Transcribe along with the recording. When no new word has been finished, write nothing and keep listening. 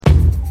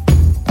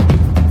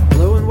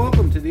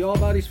to the All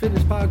Bodies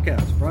Fitness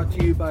Podcast, brought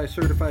to you by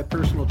certified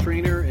personal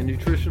trainer and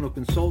nutritional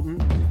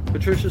consultant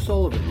Patricia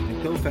Sullivan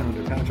and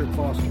co-founder Patrick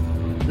Foster.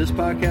 This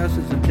podcast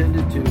is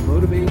intended to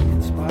motivate,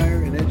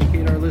 inspire, and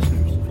educate our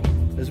listeners.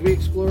 As we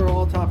explore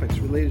all topics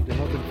related to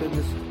health and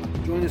fitness,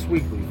 join us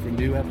weekly for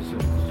new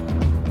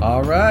episodes.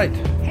 All right.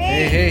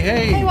 Hey.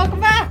 Hey,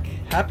 welcome back.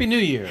 Happy New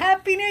Year.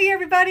 Happy New Year,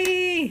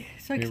 everybody.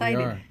 So excited.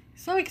 We are.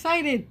 So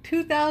excited.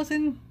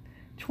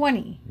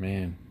 2020.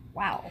 Man.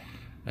 Wow.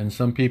 And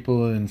some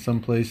people in some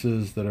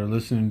places that are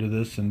listening to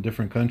this in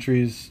different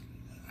countries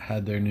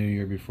had their New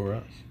Year before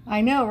us.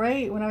 I know,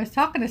 right? When I was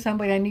talking to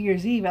somebody on New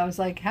Year's Eve, I was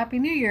like, Happy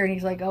New Year. And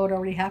he's like, oh, it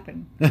already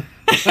happened.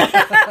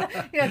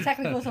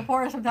 Technical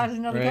support sometimes in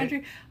another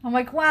country. I'm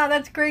like, wow,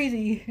 that's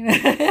crazy.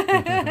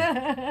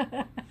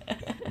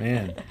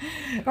 Man.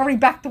 Already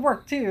back to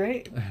work too,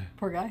 right?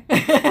 Poor guy.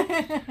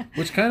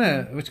 Which kind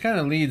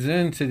of leads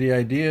into the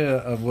idea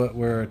of what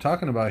we're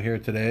talking about here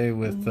today.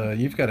 With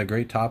you've got a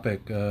great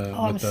topic.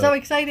 I'm so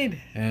excited.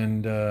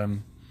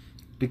 And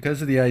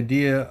because of the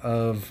idea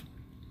of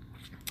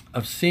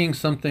seeing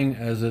something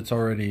as it's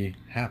already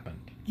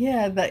happened.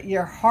 Yeah, that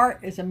your heart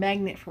is a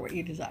magnet for what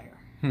you desire.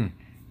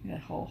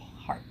 That whole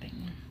heart thing.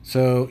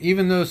 So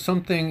even though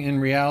something in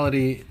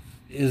reality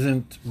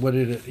isn't what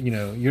it,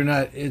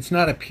 it's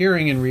not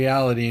appearing in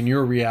reality, in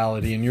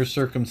your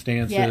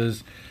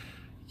circumstances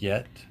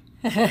yet.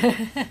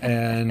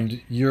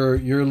 And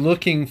you're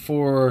looking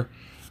for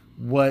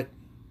what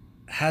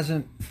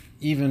hasn't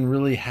even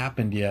really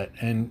happened yet.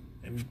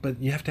 But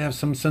you have to have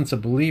some sense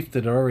of belief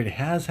that it already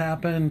has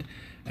happened.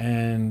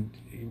 And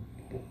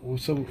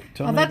so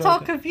tell me that's about all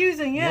that.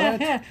 Confusing.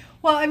 Yeah.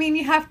 Well, I mean,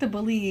 you have to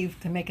believe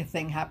to make a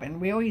thing happen.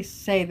 We always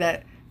say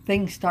that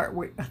things start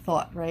with a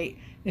thought, right?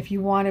 If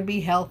you want to be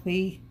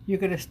healthy, you're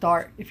going to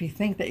start, if you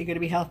think that you're going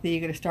to be healthy,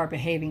 you're going to start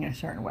behaving in a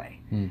certain way.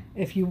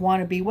 If you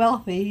want to be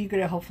wealthy, you're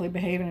going to hopefully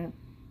behave in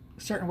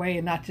a certain way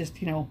and not just,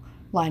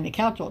 lie on the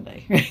couch all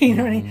day. Right? You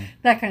know what I mean?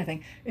 That kind of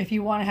thing. If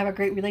you want to have a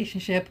great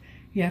relationship,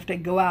 you have to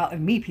go out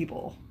and meet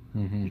people.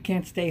 You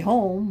can't stay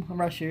home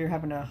unless you're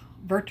having a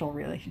virtual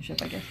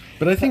relationship, I guess.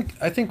 But I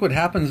think what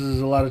happens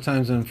is a lot of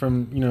times, and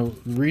from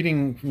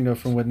reading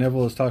from what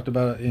Neville has talked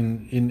about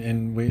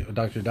in what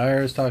Dr.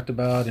 Dyer has talked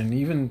about, and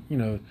even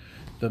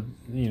the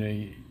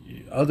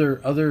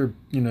other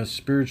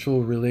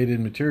spiritual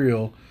related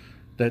material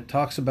that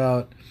talks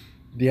about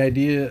the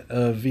idea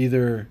of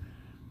either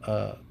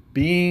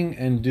being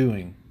and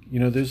doing.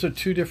 Those are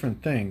two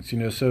different things.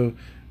 So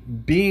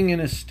being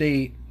in a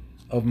state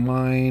of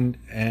mind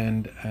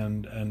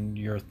and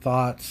your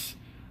thoughts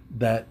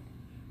that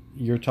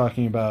you're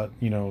talking about,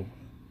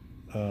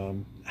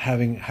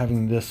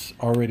 having this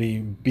already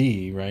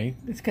be, right?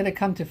 It's going to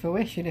come to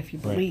fruition if you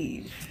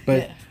believe.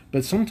 Right.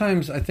 But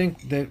sometimes I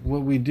think that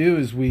what we do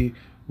is we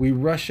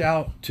rush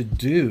out to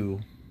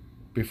do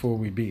before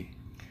we be.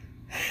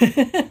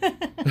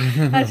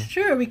 That's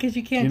true, because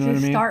you can't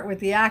just start with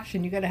the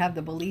action. You got to have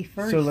the belief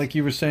first. So, like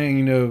you were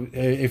saying,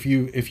 if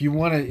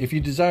you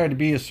desire to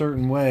be a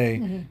certain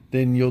way,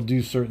 then you'll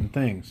do certain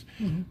things.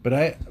 But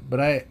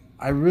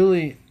I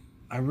really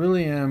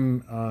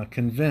am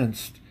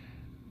convinced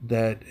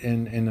that,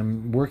 and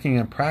I'm working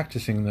on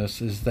practicing this,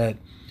 is that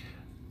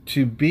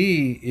to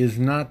be is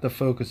not the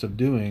focus of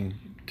doing.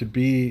 To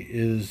be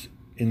is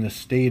in the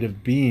state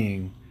of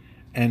being,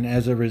 and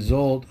as a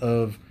result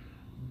of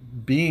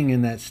being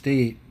in that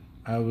state,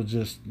 I will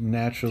just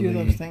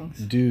naturally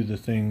do the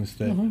things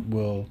that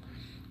will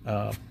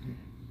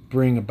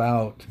bring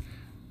about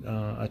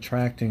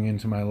attracting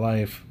into my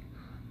life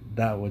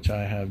that which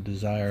I have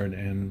desired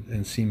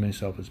and see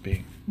myself as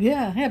being.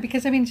 Yeah,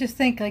 because just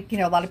think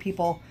a lot of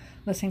people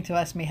listening to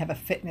us may have a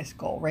fitness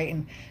goal, right?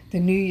 And the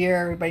new year,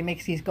 everybody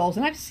makes these goals,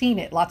 and I've seen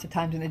it lots of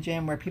times in the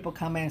gym where people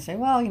come in and say,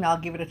 well, I'll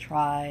give it a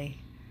try.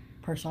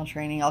 Personal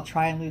training, I'll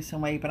try and lose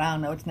some weight, but I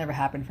don't know, it's never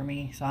happened for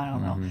me, so I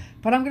don't know,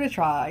 but I'm going to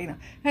try, and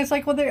it's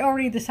like, well, they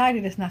already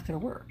decided it's not going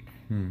to work.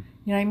 You know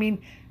what I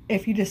mean?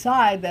 If you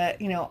decide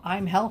that,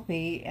 I'm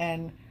healthy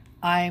and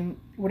I'm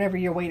whatever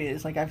your weight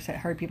is, like I've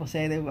heard people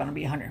say they want to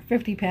be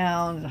 150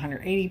 pounds,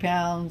 180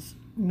 pounds,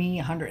 me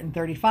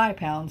 135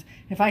 pounds.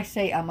 If I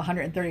say I'm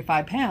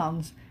 135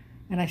 pounds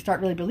and I start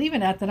really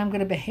believing that, then I'm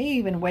going to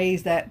behave in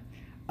ways that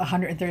a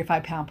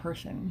 135 pound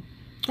person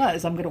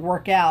does. I'm going to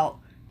work out.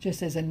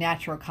 Just as a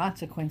natural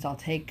consequence, I'll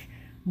take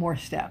more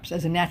steps.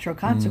 As a natural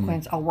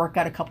consequence, I'll work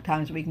out a couple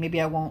times a week. Maybe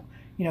I won't,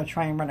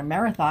 try and run a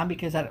marathon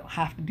because I don't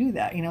have to do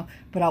that,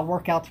 But I'll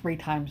work out 3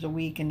 times a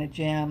week in the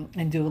gym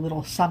and do a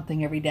little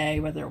something every day,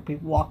 whether it be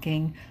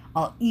walking.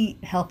 I'll eat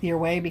a healthier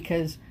way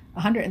because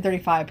a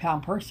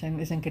 135-pound person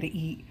isn't going to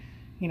eat,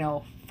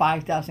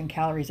 5,000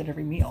 calories at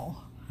every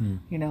meal,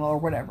 or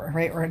whatever,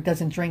 right? Or it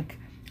doesn't drink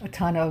a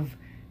ton of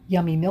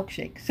yummy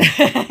milkshakes,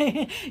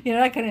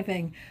 that kind of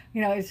thing.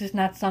 It's just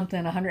not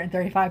something a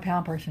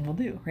 135-pound person will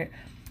do, right?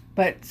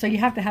 But so you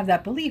have to have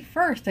that belief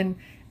first, and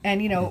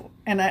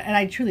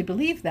I truly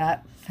believe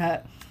that,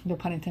 no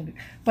pun intended.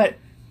 But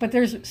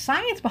there's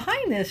science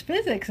behind this,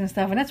 physics and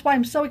stuff, and that's why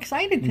I'm so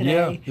excited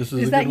today. Yeah,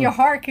 is that your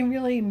heart can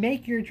really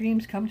make your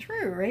dreams come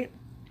true, right?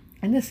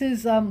 And this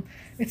is,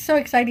 it's so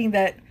exciting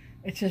that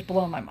it's just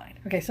blowing my mind.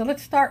 Okay, so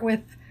let's start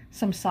with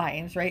some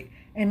science, right?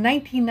 In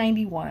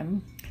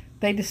 1991,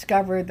 they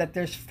discovered that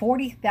there's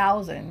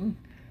 40,000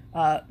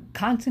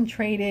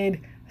 concentrated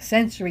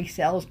sensory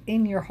cells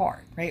in your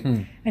heart, right?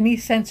 And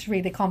these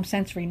sensory, they call them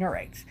sensory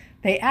neurites.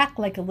 They act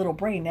like a little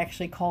brain. They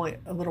actually call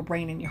it a little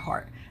brain in your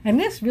heart. And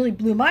this really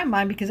blew my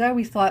mind because I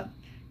always thought,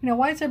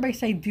 why does everybody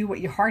say do what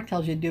your heart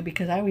tells you to do?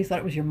 Because I always thought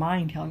it was your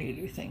mind telling you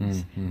to do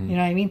things. You know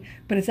what I mean?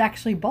 But it's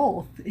actually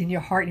both. In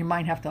your heart and your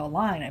mind have to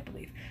align, I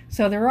believe.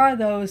 So there are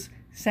those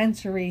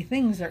sensory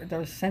things, or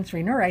those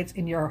sensory neurites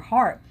in your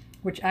heart,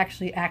 which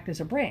actually act as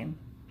a brain.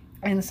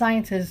 And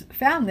science has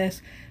found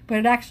this, but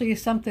it actually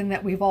is something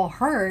that we've all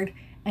heard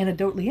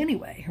anecdotally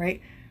anyway,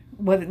 right?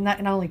 Whether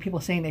not only people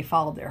saying they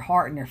followed their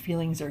heart and their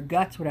feelings or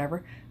guts,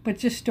 whatever, but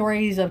just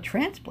stories of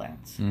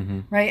transplants,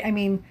 right? I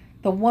mean,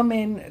 the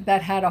woman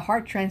that had a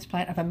heart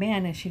transplant of a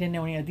man, and she didn't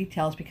know any of the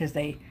details because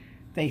they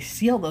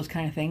seal those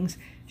kind of things.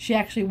 She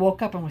actually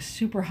woke up and was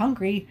super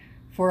hungry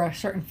for a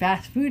certain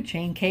fast food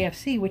chain,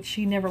 KFC, which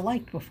she never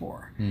liked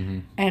before.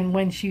 And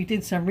when she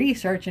did some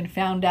research and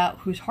found out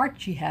whose heart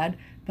she had,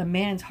 the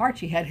man's heart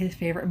she had, his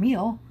favorite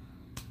meal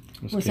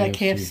was at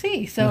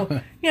KFC.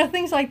 So,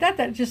 things like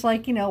that just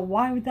like,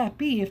 why would that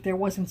be if there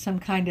wasn't some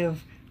kind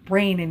of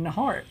brain in the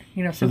heart,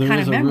 some kind of memory? So there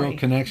is a real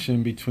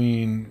connection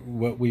between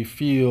what we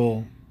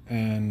feel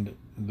and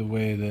the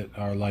way that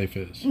our life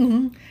is.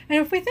 And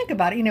if we think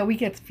about it, we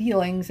get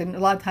feelings, and a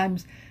lot of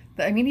times,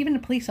 even the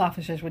police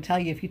officers would tell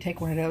you, if you take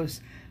one of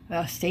those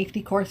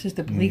safety courses,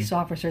 the police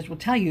officers will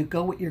tell you,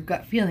 go with your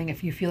gut feeling.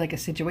 If you feel like a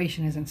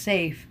situation isn't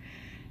safe,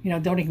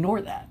 don't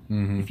ignore that.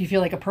 If you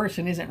feel like a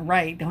person isn't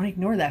right, don't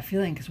ignore that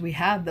feeling, because we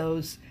have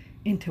those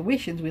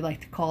intuitions, we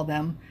like to call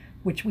them,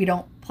 which we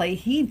don't play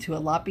heed to a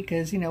lot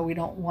because, we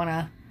don't want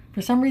to,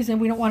 for some reason,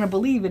 we don't want to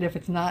believe it if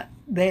it's not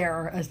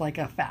there as like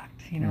a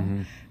fact,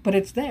 but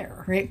it's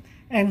there, right?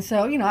 And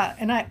so,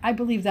 and I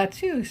believe that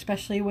too,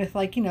 especially with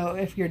like,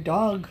 if your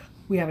dog,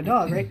 we have a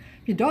dog, right?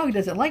 If your dog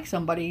doesn't like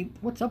somebody,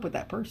 what's up with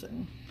that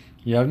person?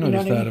 Yeah, I've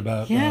noticed that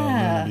about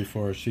Luna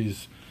before.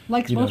 She's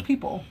likes most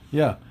people.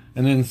 Yeah.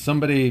 And then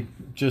somebody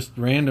just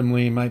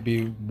randomly might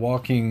be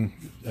walking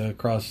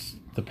across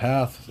the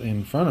path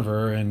in front of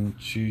her, and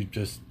she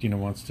just,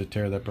 wants to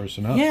tear that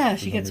person up. Yeah,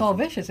 she gets all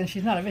vicious, and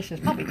she's not a vicious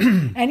puppy.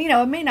 And,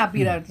 it may not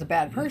be that it's a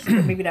bad person,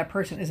 but maybe that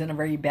person is in a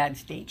very bad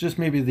state. Just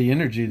maybe the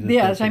energy.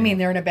 That's what I mean.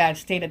 They're in a bad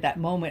state at that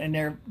moment, and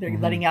they're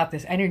letting out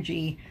this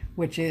energy,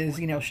 which is,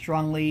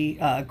 strongly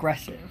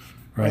aggressive.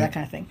 Or that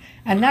kind of thing.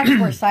 And that's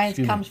where science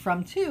comes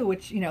from, too,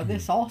 which,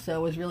 this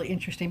also is really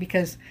interesting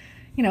because...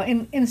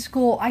 in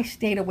school, I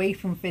stayed away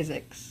from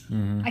physics.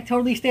 I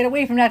totally stayed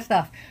away from that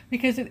stuff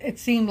because it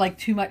seemed like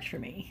too much for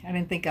me. I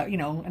didn't think,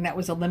 and that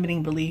was a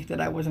limiting belief that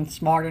I wasn't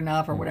smart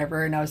enough or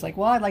whatever. And I was like,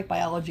 well, I like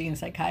biology and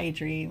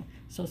psychiatry and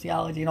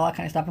sociology and all that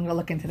kind of stuff. I'm going to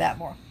look into that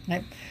more.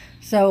 Right?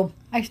 So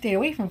I stayed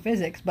away from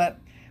physics, but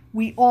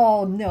we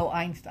all know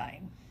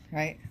Einstein,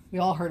 right? We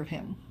all heard of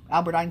him.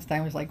 Albert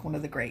Einstein was like one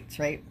of the greats,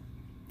 right?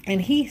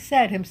 And he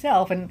said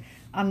himself, and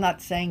I'm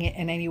not saying it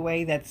in any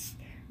way that's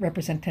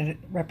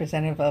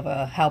representative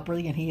of how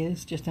brilliant he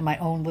is, just in my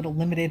own little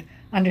limited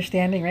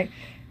understanding, right,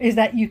 is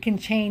that you can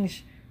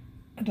change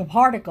the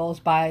particles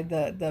by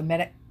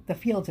the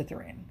fields that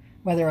they're in.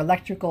 Whether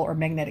electrical or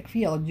magnetic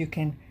field, you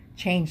can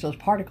change those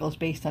particles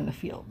based on the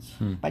fields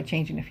by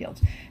changing the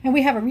fields. And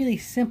we have a really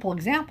simple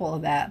example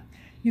of that.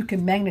 You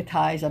can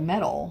magnetize a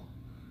metal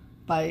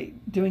by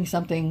doing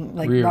something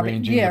like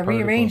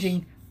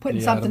rearranging,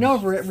 putting something atoms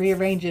over it,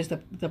 rearranges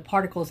the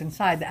particles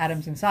inside, the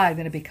atoms inside,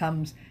 then it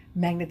becomes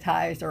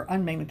magnetized or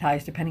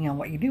unmagnetized depending on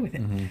what you do with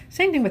it.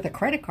 Same thing with a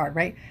credit card,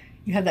 right?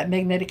 You have that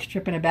magnetic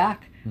strip in the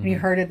back, and you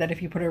heard it that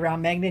if you put it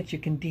around magnets, you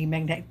can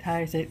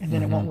demagnetize it, and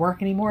then it won't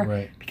work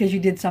anymore because you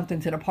did something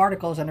to the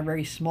particles on a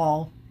very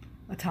small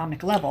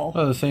atomic level.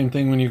 Oh, the same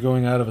thing when you're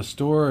going out of a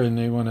store and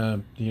they want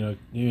to,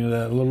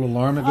 that little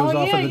alarm that goes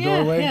off at the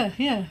doorway.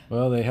 Yeah.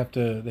 Well, they have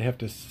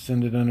to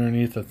send it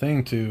underneath a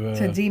thing to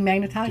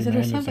demagnetize it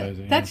or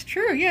something. That's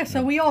true. Yeah.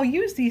 So we all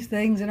use these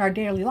things in our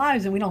daily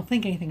lives and we don't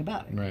think anything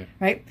about it.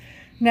 Right.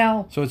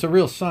 Now. So it's a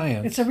real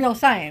science. It's a real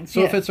science.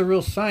 So if it's a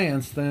real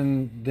science,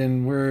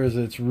 then where is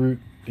its root?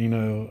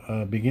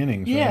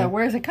 Beginnings. Yeah, right?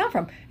 Where does it come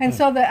from? And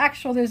so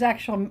there's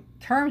actual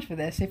terms for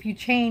this. If you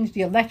change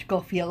the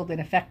electrical field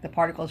and affect the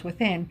particles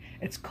within,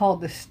 it's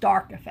called the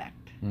Stark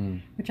effect,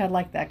 which I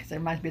like that because it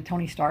reminds me of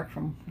Tony Stark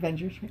from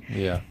Avengers.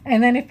 Yeah.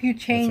 And then if you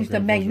change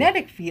the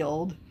magnetic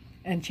field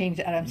and change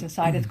the atoms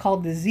inside, it's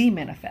called the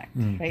Zeeman effect,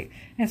 right?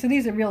 And so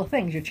these are real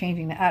things. You're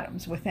changing the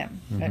atoms within.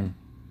 Right?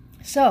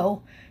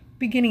 So,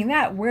 beginning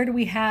that, where do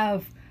we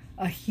have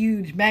a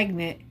huge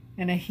magnet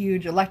and a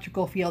huge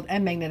electrical field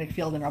and magnetic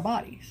field in our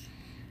bodies?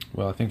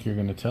 Well, I think you're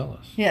going to tell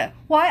us. Yeah.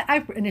 Well,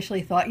 I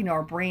initially thought,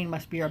 our brain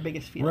must be our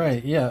biggest field.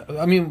 Right, yeah.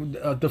 I mean,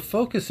 the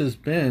focus has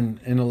been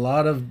in a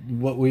lot of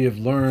what we have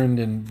learned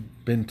and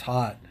been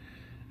taught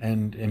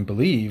and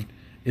believed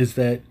is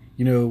that,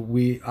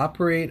 we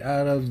operate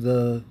out of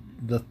the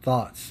the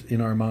thoughts in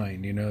our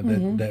mind,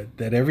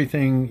 that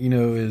everything,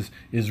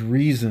 is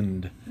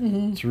reasoned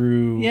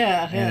through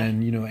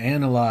and,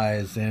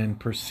 analyzed and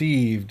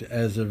perceived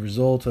as a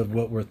result of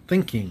what we're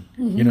thinking.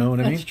 You know what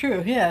I mean? That's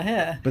true.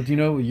 Yeah. But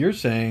what you're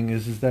saying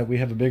is that we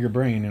have a bigger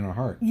brain in our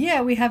heart.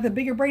 Yeah, we have the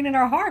bigger brain in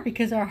our heart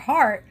because our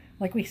heart,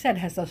 like we said,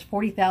 has those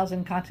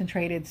 40,000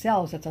 concentrated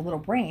cells. That's a little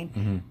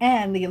brain.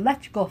 And the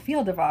electrical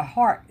field of our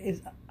heart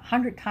is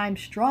 100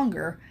 times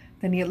stronger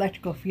than the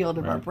electrical field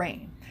of our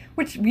brain,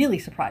 which really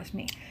surprised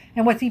me.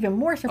 And what's even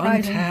more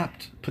surprising...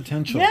 Untapped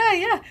potential.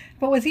 Yeah.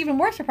 But what's even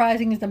more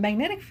surprising is the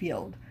magnetic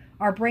field.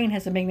 Our brain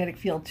has a magnetic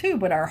field too,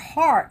 but our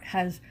heart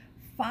has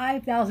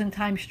 5,000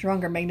 times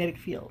stronger magnetic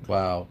field.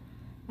 Wow.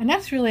 And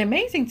that's really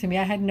amazing to me.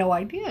 I had no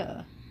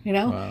idea.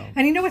 Wow.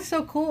 And what's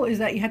so cool is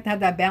that you have to have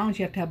that balance.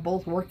 You have to have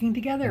both working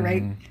together,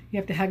 right? You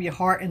have to have your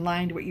heart in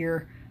line with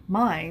your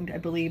mind, I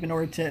believe, in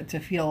order to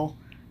feel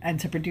and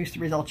to produce the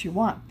results you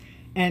want.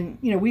 And,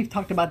 we've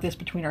talked about this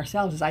between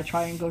ourselves as I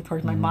try and go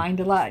towards my mind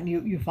a lot and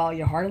you follow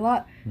your heart a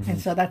lot. And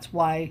so that's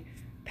why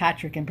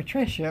Patrick and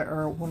Patricia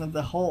are one of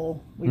the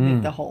whole. We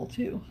make the whole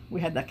too.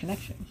 We had that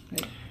connection.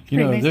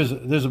 Right?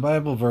 There's a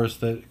Bible verse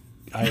that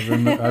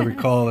I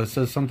recall. It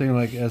says something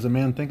like, as a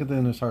man thinketh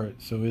in his heart,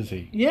 so is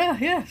he. Yeah,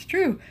 it's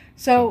true.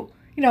 So,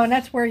 and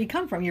that's where you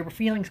come from. Your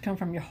feelings come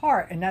from your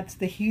heart, and that's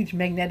the huge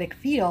magnetic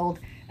field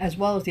as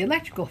well as the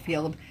electrical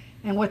field.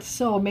 And what's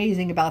so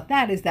amazing about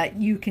that is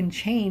that you can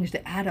change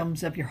the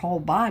atoms of your whole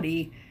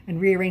body and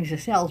rearrange the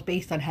cells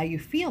based on how you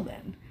feel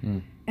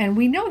then. And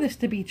we know this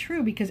to be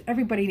true because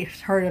everybody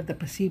has heard of the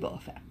placebo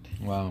effect.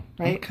 Wow.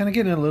 Right? I'm kind of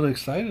getting a little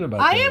excited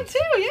about I this. am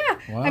too,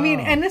 yeah. Wow. I mean,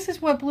 and this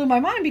is what blew my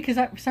mind because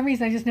for some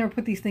reason I just never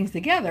put these things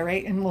together,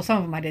 right? And some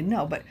of them I didn't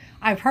know, but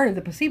I've heard of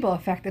the placebo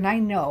effect and I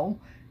know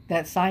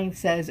that science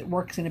says it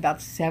works in about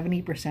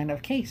 70%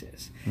 of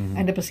cases.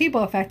 And the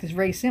placebo effect is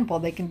very simple.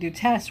 They can do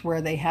tests where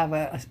they have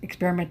a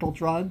experimental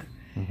drug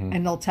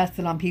and they'll test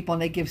it on people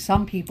and they give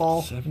some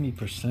people...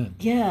 70%.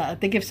 Yeah,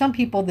 they give some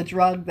people the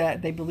drug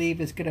that they believe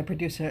is going to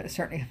produce a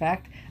certain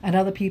effect. And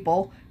other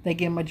people, they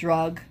give them a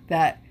drug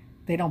that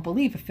they don't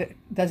believe if it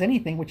does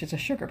anything, which is a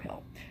sugar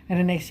pill. And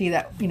then they see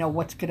that,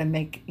 what's going to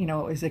make,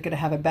 is it going to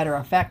have a better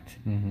effect,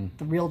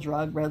 the real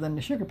drug rather than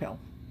the sugar pill.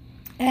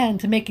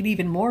 And to make it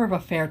even more of a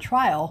fair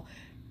trial,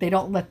 they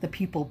don't let the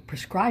people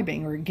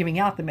prescribing or giving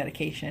out the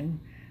medication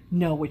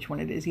know which one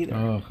it is either.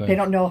 Oh, okay. They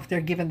don't know if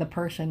they're giving the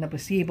person the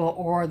placebo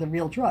or the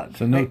real drug.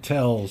 So no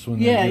tells when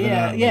they give it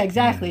out. Yeah,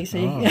 exactly. So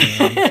you're giving me.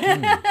 So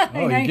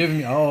give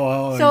me it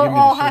all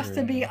the has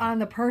sugar. to be on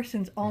the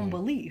person's own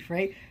belief,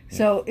 right? Yeah.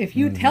 So if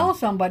you tell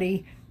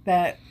somebody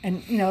that,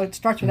 and it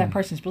starts with that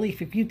person's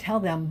belief. If you tell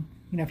them,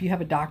 if you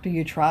have a doctor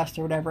you trust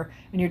or whatever,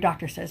 and your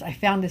doctor says, "I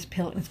found this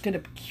pill and it's going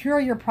to cure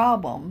your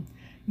problem,"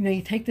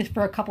 you take this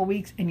for a couple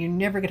weeks and you're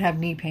never going to have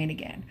knee pain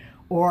again,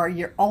 or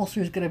your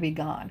ulcer is going to be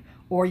gone,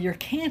 or your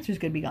cancer is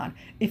going to be gone.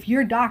 If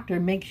your doctor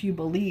makes you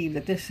believe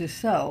that this is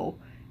so,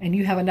 and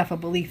you have enough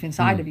of belief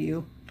inside of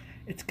you,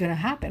 it's going to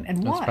happen.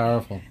 And why? That's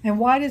powerful. And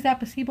why does that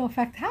placebo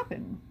effect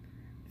happen?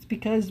 It's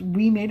because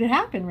we made it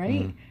happen,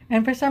 right?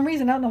 And for some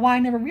reason, I don't know why I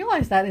never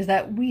realized that, is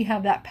that we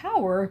have that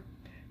power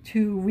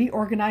to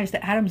reorganize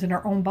the atoms in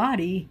our own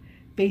body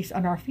based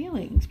on our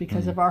feelings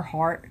because of our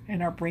heart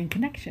and our brain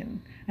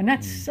connection. And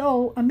that's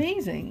so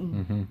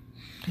amazing.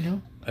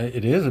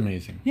 It is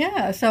amazing.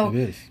 Yeah. So, it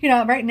is.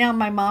 Right now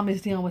my mom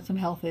is dealing with some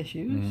health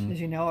issues, as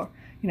you know.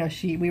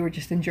 We were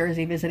just in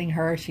Jersey visiting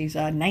her. She's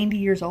 90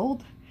 years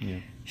old. Yeah.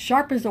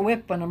 Sharp as a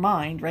whip on her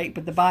mind, right?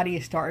 But the body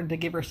is starting to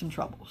give her some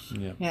troubles.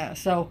 Yeah. Yeah.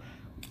 So,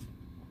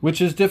 which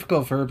is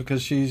difficult for her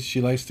because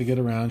she likes to get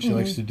around, she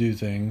likes to do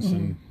things,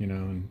 and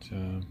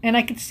and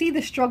I could see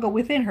the struggle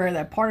within her.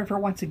 That part of her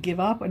wants to give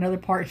up, another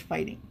part is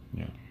fighting.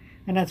 Yeah.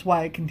 And that's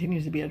why it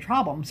continues to be a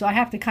problem. So I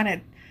have to kind of,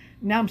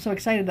 now I'm so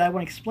excited that I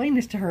want to explain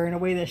this to her in a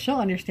way that she'll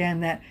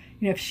understand that,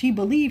 if she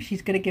believes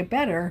she's going to get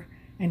better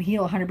and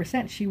heal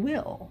 100%, she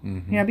will.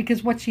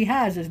 Because what she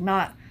has is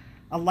not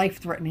a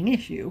life-threatening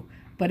issue,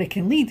 but it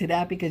can lead to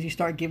that because you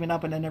start giving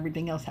up and then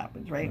everything else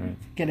happens, right?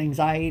 Get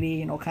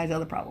anxiety and all kinds of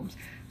other problems.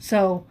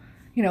 So,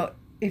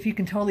 if you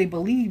can totally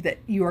believe that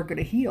you are going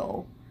to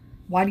heal,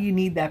 why do you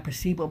need that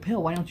placebo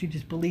pill? Why don't you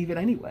just believe it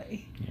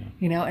anyway?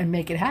 And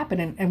make it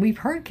happen? And we've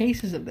heard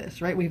cases of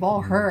this, right? We've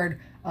all heard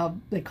of,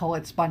 they call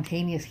it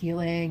spontaneous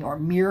healing or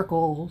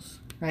miracles,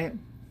 right?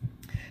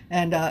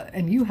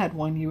 And you had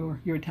one you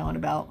were telling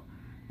about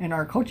in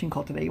our coaching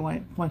call today. You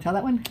want to tell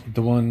that one?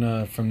 The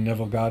one from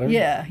Neville Goddard?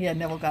 Yeah,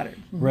 Neville Goddard.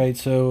 Right.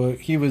 So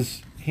he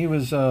was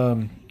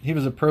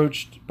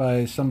approached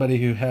by somebody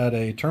who had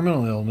a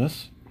terminal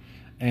illness,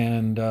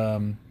 and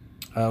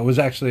was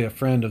actually a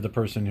friend of the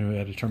person who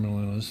had a terminal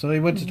illness. So they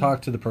went to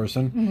talk to the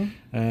person,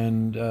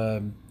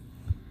 and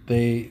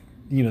they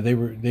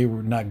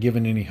were not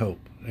given any hope.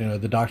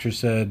 The doctor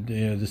said,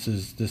 this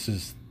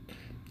is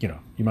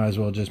you might as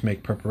well just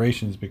make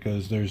preparations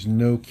because there's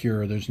no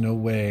cure, there's no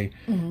way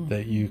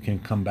that you can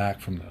come back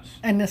from this.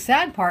 And the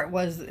sad part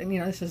was,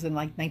 this is in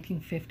like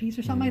 1950s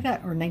or something like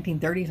that, or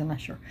 1930s, I'm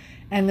not sure.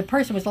 And the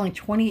person was only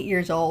 28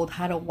 years old,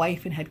 had a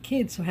wife and had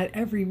kids, so had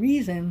every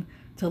reason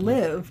to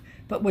live,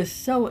 but was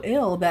so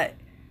ill that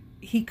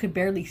he could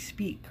barely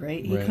speak,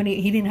 right?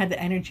 He didn't have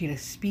the energy to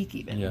speak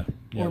even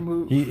or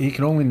move. He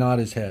could only nod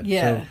his head.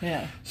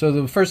 So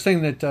the first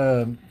thing that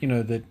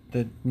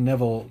that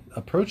Neville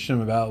approached him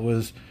about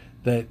was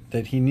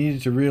that he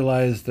needed to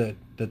realize that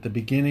the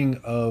beginning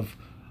of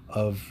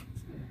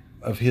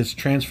his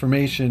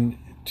transformation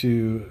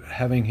to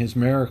having his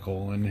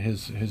miracle and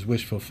his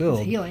wish fulfilled,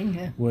 his healing,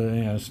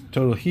 his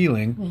total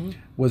healing,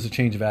 was a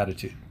change of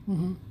attitude,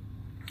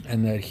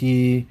 and that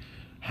he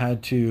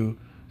had to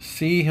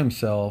see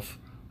himself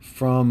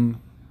from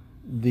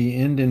the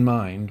end in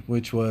mind,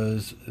 which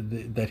was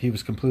that he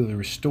was completely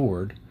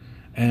restored,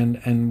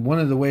 and one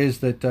of the ways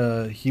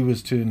that he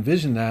was to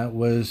envision that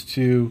was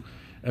to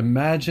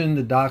imagine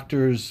the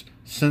doctor's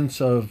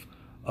sense of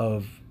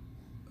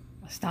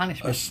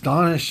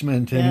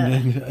astonishment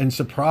and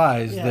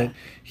surprise that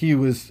he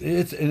was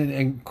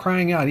and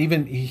crying out.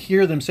 Even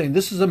hear them saying,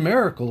 "This is a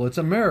miracle! It's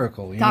a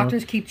miracle!"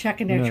 Doctors keep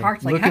checking their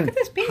charts, like, how could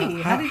this be?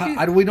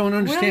 We don't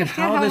understand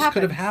how this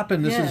could have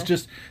happened. This is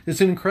just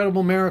an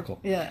incredible miracle.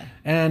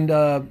 And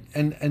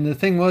the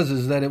thing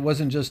was that it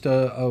wasn't just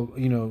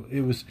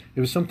it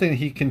was something that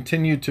he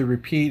continued to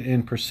repeat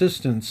in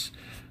persistence.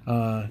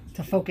 To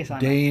focus on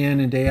day in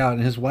and day out,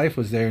 and his wife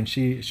was there, and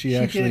she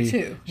actually did it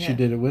too. She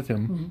did it with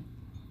him.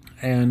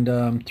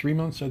 And 3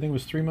 months, I think it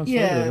was 3 months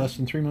later, less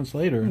than 3 months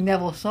later,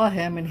 Neville saw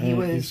him, and he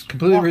was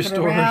completely walking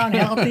restored, around,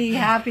 healthy,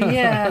 happy.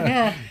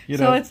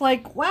 So it's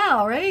like,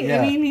 wow, right?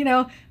 I mean,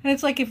 and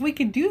it's like, if we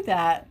could do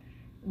that,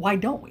 why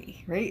don't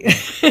we, right?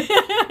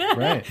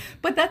 Right.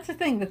 But that's the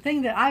thing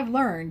that I've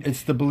learned.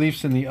 It's the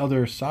beliefs in the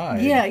other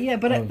side.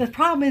 But the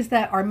problem is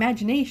that our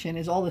imagination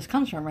is all this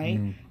comes from, right?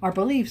 Our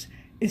beliefs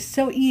is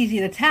so easy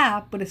to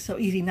tap, but it's so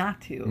easy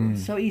not to.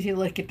 It's so easy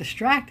to get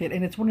distracted,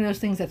 and it's one of those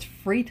things that's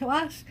free to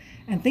us,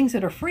 and things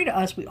that are free to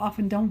us we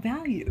often don't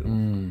value.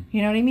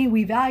 You know what I mean?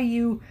 We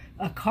value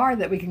a car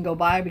that we can go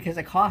buy because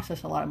it costs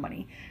us a lot of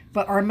money,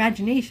 but our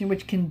imagination,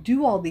 which can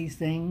do all these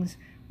things,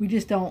 we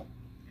just don't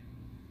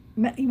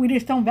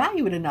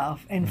value it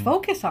enough and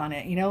focus on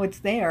it. It's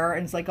there,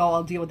 and it's like, oh,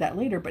 I'll deal with that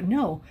later. But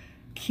no,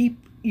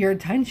 keep your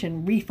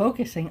attention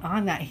refocusing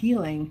on that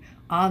healing,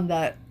 on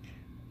that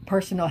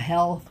personal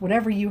health,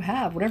 whatever you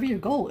have, whatever your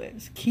goal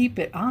is, keep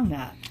it on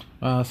that.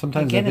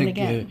 Sometimes I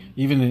think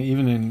even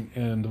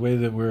in the way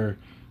that we're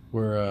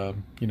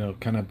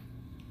kind of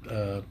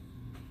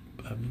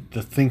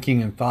the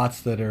thinking and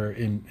thoughts that are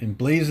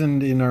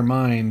emblazoned in our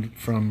mind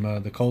from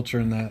the culture,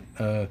 and that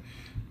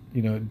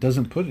it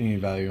doesn't put any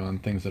value on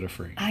things that are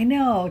free. I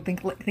know.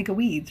 Think of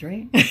weeds,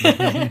 right?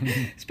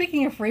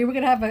 Speaking of free, we're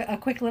gonna have a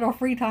quick little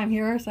free time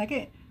here, a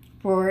second,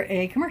 for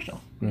a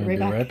commercial. We'll be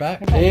right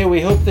back. Hey, we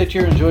hope that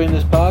you're enjoying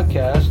this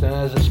podcast, and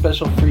as a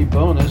special free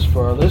bonus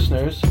for our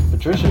listeners,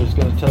 Patricia is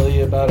going to tell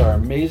you about our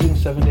amazing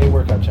 7-day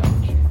workout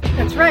challenge.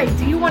 That's right.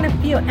 Do you want to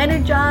feel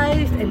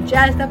energized and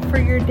jazzed up for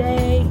your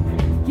day?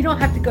 You don't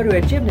have to go to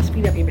a gym to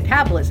speed up your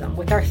metabolism.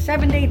 With our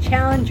 7-day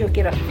challenge, you'll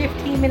get a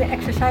 15-minute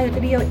exercise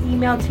video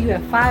emailed to you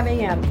at 5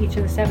 a.m. each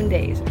of the 7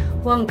 days.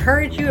 We'll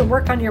encourage you and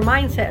work on your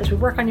mindset as we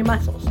work on your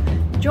muscles.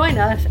 Join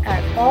us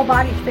at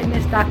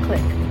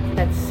allbodiesfitness.click.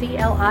 That's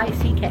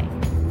CLICK.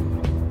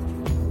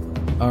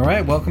 All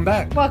right, welcome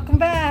back.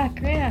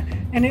 Yeah.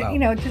 And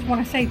just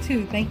want to say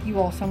too, thank you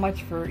all so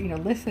much for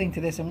listening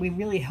to this, and we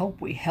really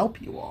hope we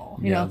help you all.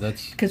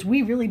 That's because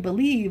we really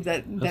believe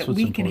that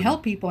we can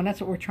help people, and that's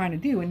what we're trying to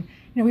do. And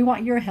we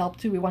want your help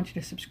too. We want you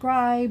to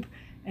subscribe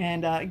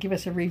and give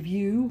us a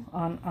review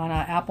on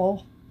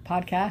Apple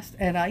Podcast,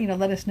 and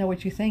let us know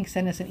what you think.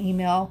 Send us an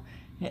email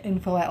at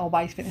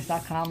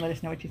info@allbodiesfitness.com. Let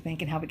us know what you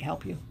think and how we can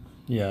help you.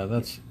 Yeah,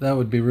 that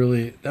would be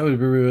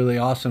really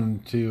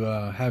awesome to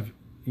have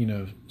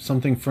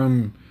something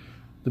from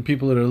the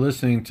people that are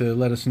listening to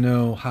let us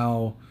know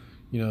how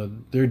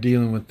they're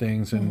dealing with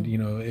things, and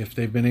if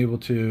they've been able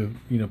to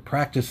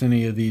practice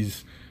any of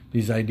these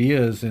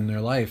ideas in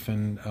their life,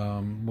 and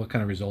what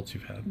kind of results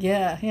you've had.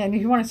 Yeah, and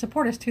if you want to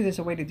support us too, there's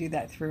a way to do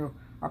that through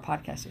our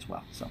podcast as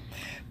well. So,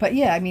 but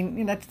yeah, I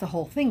mean, that's the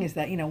whole thing, is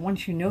that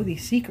once you know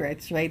these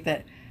secrets, right,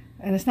 that,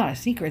 and it's not a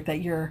secret,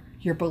 that your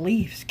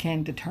beliefs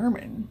can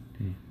determine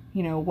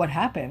what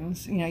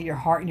happens. Your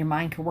heart and your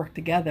mind can work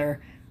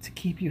together to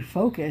keep you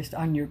focused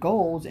on your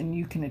goals, and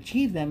you can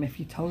achieve them if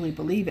you totally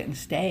believe it and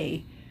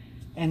stay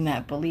in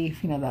that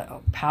belief,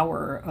 the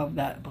power of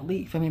that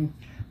belief. I mean,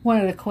 one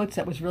of the quotes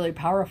that was really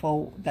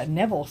powerful that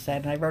Neville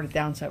said, and I wrote it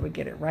down so I would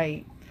get it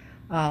right,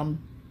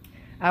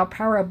 our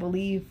power of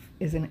belief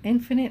is an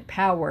infinite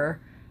power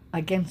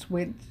against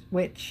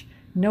which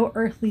no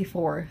earthly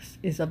force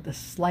is of the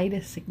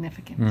slightest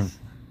significance.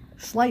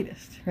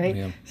 Slightest, right?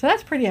 Yeah. So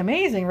that's pretty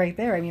amazing right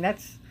there. I mean,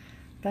 that's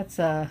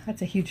a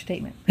huge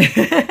statement.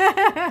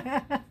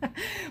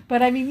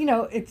 But I mean,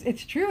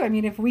 it's true. I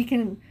mean, if we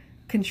can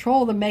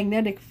control the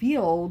magnetic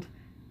field,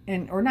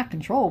 or not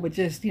control, but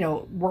just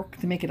work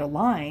to make it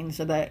align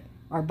so that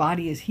our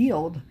body is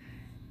healed,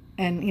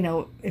 and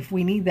if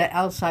we need that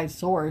outside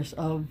source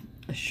of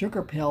a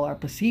sugar pill or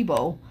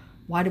placebo,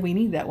 why do we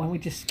need that? Why don't we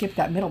just skip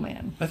that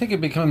middleman? I think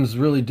it becomes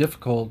really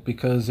difficult,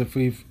 because if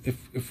we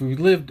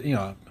lived,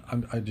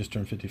 I just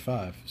turned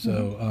 55.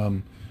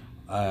 So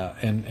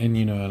and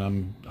you know,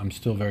 and I'm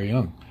still very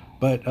young.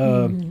 But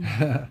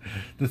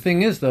the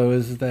thing is, though,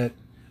 is that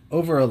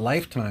over a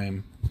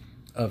lifetime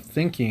of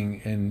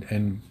thinking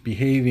and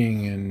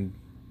behaving and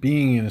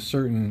being in a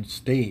certain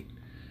state,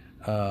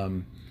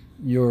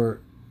 you're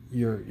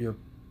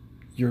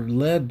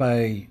led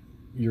by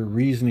your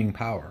reasoning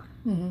power,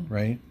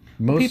 right?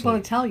 Mostly. People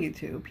tell you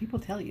to. People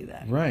tell you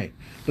that. Right.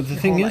 But the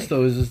thing is,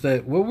 though, is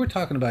that what we're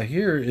talking about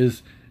here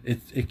is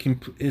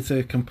it's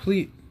a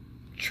complete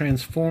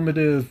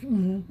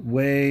transformative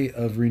way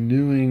of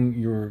renewing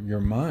your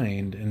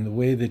mind and the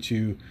way that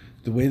you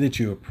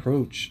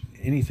approach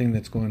anything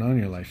that's going on in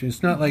your life.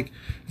 It's not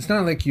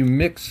like you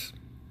mix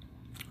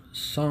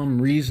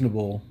some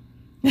reasonable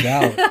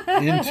doubt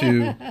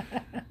into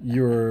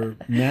your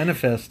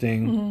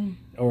manifesting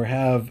or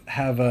have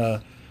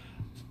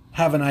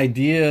an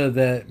idea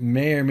that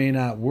may or may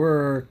not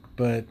work,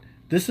 but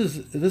this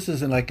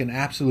isn't like an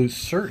absolute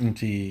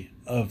certainty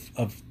of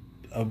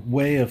a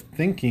way of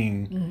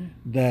thinking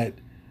that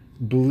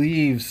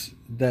believes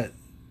that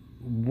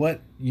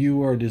what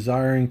you are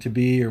desiring to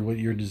be or what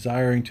you're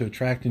desiring to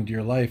attract into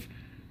your life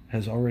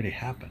has already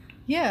happened.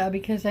 Yeah,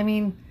 because I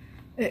mean,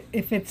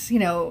 if it's, you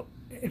know,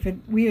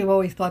 we have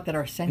always thought that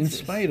our senses,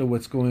 in spite of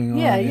what's going on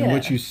and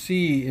what you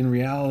see in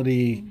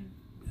reality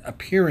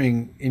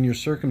appearing in your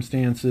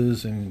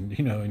circumstances and,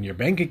 you know, in your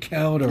bank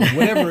account or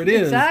whatever it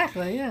is,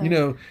 exactly, yeah, you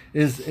know,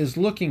 is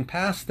looking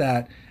past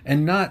that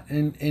and not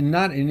in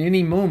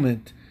any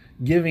moment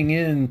giving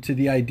in to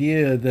the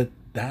idea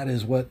that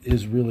is what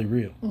is really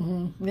real.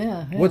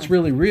 Yeah. What's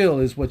really real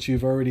is what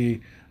you've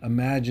already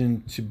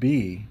imagined to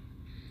be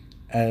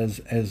as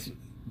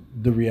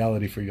the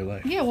reality for your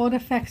life. Yeah, well, it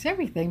affects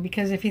everything,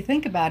 because if you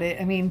think about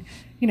it, I mean,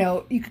 you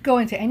know, you could go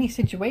into any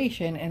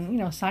situation, and, you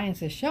know,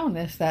 science has shown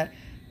this, that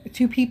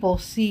two people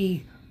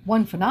see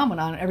one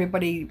phenomenon,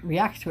 everybody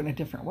reacts to it in a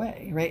different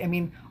way, right? I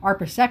mean, our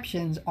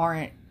perceptions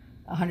aren't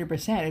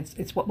 100%.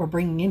 It's what we're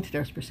bringing into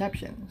those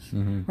perceptions,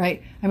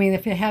 right? I mean,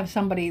 if you have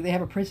somebody, they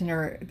have a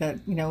prisoner that,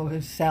 you know,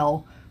 his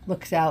cell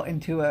looks out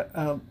into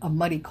a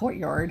muddy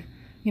courtyard,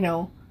 you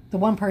know, the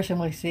one person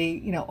will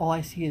see, you know, all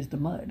I see is the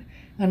mud.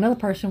 Another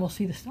person will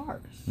see the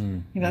stars.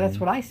 You know, that's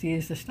what I see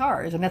is the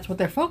stars, and that's what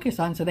they're focused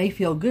on. So they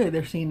feel good.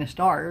 They're seeing the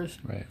stars.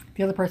 Right.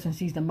 The other person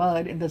sees the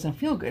mud and doesn't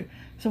feel good.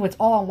 So it's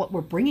all what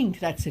we're bringing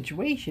to that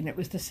situation. It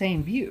was the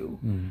same view,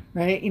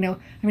 right? You know,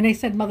 I mean, they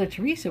said Mother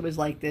Teresa was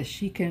like this.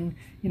 She can,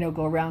 you know,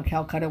 go around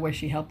Calcutta where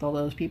she helped all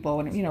those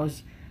people, and, you know,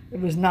 it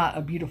was not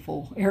a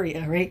beautiful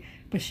area, right?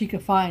 But she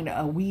could find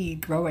a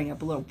weed growing, a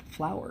little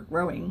flower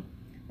growing,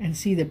 and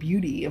see the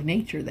beauty of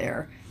nature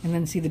there, and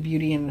then see the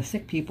beauty in the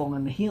sick people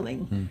and the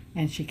healing.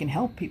 And she can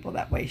help people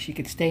that way. She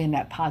could stay in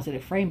that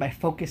positive frame by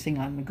focusing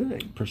on the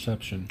good.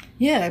 Perception.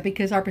 Yeah,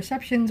 because our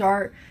perceptions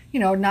are, you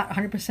know, not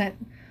 100%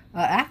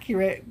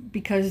 accurate,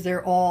 because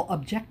they're all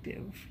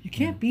objective. You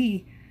can't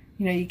be,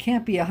 you know, you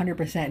can't be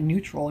 100%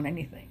 neutral in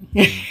anything.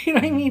 You know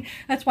what I mean?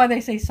 That's why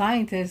they say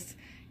scientists,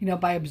 you know,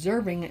 by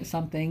observing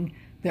something,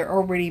 they're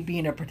already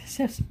being a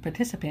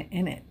participant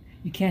in it.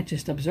 You can't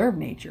just observe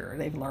nature.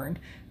 They've learned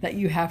that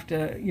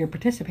you're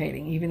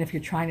participating, even if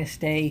you're trying to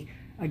stay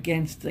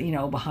against, you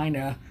know, behind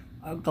a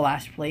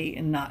glass plate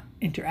and not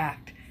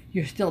interact.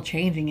 You're still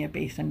changing it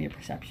based on your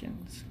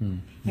perceptions.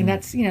 And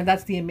that's, you know,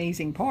 that's the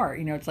amazing part.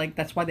 You know, it's like,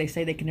 that's why they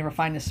say they can never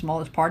find the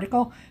smallest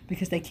particle,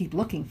 because they keep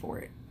looking for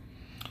it.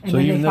 And so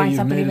even though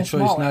you've made a choice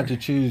smaller, not to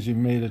choose, you've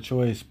made a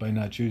choice by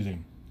not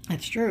choosing.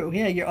 That's true.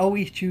 Yeah, you're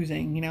always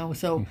choosing, you know.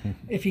 So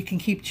if you can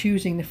keep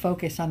choosing to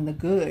focus on the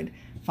good,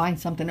 find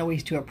something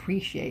always to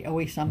appreciate,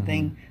 always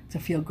something to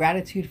feel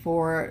gratitude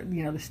for,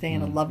 you know, to stay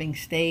in a loving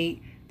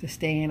state, to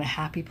stay in a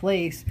happy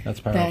place. That's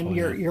powerful. Then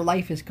your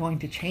life is going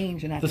to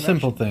change in that direction.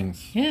 Simple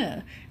things.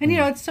 Yeah. And, you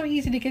know, it's so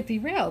easy to get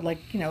derailed,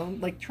 like, you know,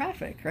 like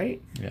traffic,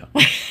 right? Yeah.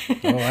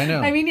 Oh, I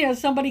know. I mean, you know,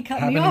 somebody cut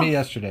me off. Happened to me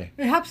yesterday.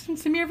 It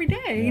happens to me every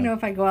day, you know,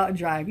 if I go out and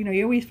drive. You know,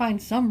 you always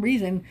find some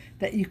reason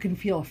that you can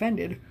feel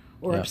offended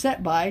or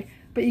upset by,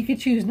 but you could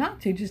choose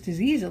not to just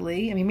as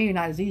easily. I mean, maybe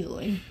not as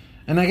easily.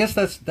 And I guess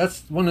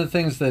that's one of the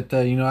things that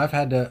you know, I've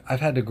had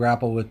to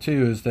grapple with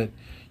too, is that,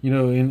 you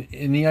know,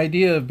 in the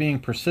idea of being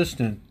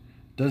persistent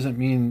doesn't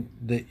mean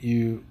that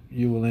you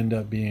will end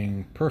up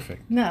being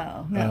perfect.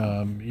 No.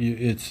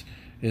 It's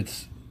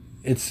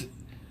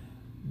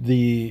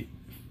the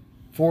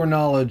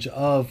foreknowledge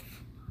of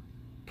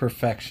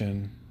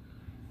perfection,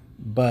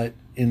 but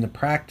in the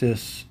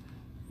practice,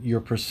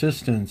 your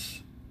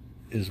persistence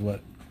is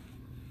what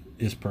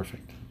is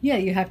perfect. Yeah,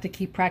 you have to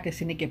keep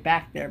practicing to get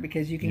back there,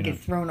 because you can get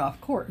thrown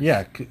off course.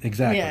 Yeah,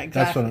 exactly. Yeah,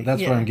 exactly.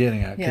 That's what I'm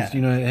getting at. Because,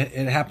 you know,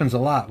 it happens a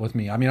lot with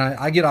me. I mean,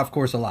 I get off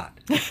course a lot.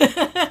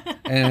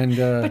 And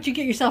but you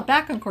get yourself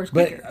back on course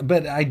quicker.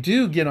 But I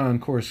do get on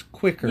course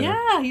quicker.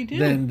 Yeah, you do.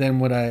 Than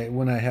what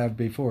I have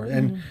before.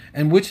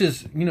 And which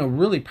is, you know,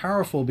 really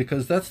powerful,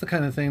 because that's the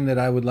kind of thing that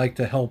I would like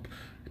to help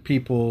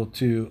people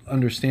to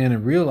understand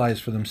and realize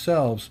for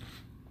themselves,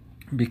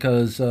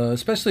 because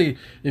especially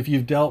if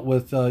you've dealt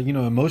with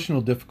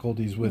emotional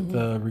difficulties with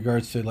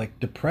regards to like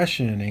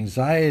depression,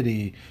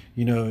 anxiety,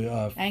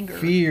 Anger.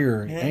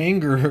 fear,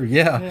 anger,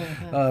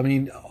 I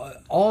mean,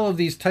 all of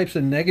these types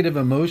of negative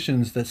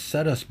emotions that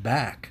set us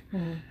back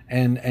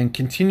and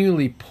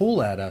continually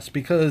pull at us,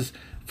 because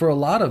for a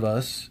lot of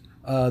us,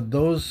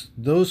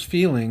 those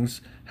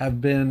feelings have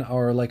been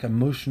our like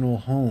emotional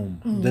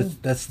home.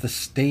 That's the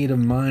state of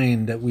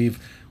mind that we've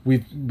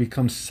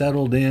become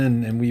settled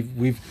in, and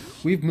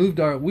we've moved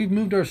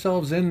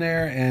ourselves in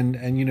there, and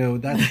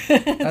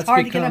that's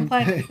hard become to get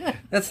unplugged.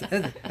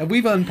 and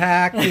we've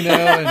unpacked,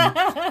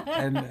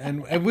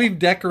 and we've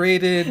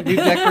decorated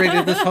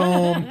this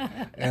home,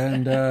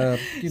 and So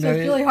it's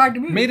really hard to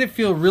move. made it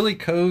feel really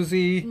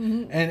cozy,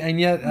 and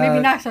yet Maybe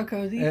not so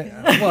cozy.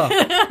 well,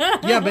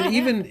 yeah, but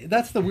even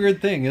that's the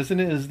weird thing, isn't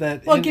it? Is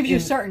that Well, it gives you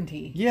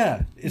certainty.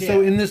 Yeah.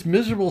 So in this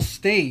miserable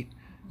state,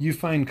 you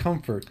find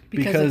comfort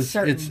because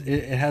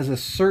it has a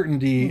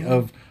certainty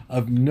of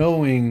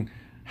knowing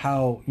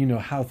how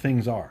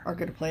things are Are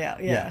going to play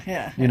out. Yeah.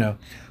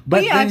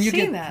 But yeah, then I've you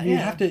seen that.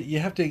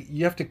 you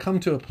have to come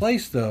to a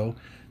place though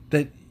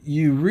that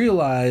you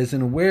realize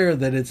and aware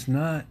that it's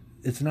not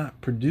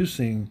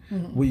producing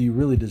what you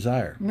really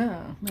desire.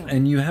 No.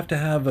 And you have to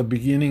have a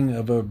beginning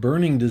of a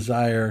burning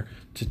desire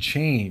to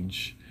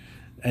change,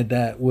 and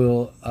that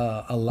will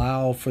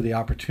allow for the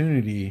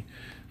opportunity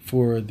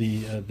for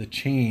the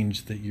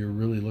change that you're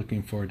really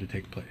looking for to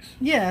take place.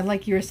 Yeah,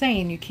 like you were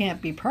saying, you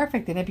can't be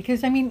perfect in it,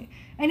 because I mean,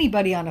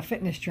 anybody on a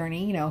fitness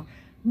journey,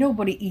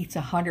 nobody eats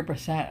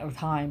 100% of the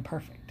time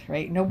perfect,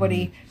 right?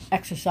 Nobody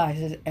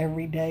exercises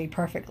every day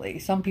perfectly.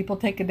 Some people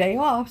take a day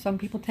off. Some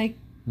people take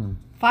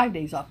 5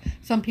 days off.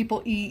 Some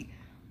people eat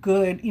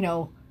good,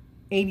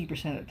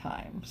 80% of the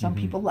time. Some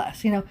people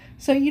less,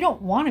 So you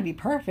don't want to be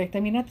perfect.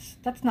 I mean,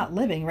 that's not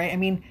living, right? I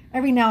mean,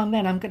 every now and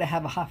then I'm going to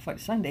have a hot fudge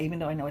sundae, even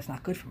though I know it's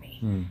not good for me.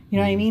 You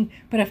know what I mean?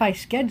 But if I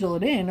schedule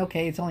it in,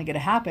 okay, it's only going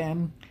to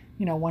happen,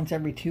 once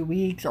every 2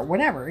 weeks or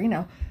whatever,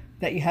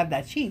 that you have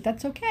that cheat.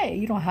 That's okay.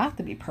 You don't have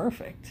to be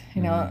perfect.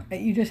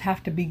 You just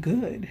have to be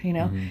good.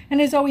 And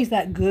there's always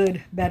that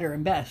good, better,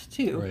 and best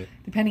too, right,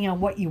 depending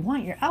on what you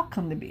want your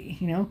outcome to be.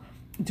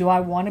 Do I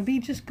want to be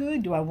just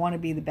good? Do I want to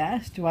be the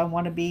best? Do I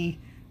want to be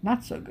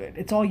not so good?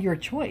 It's all your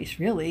choice,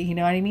 really. You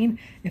know what I mean?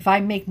 If I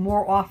make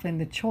more often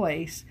the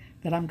choice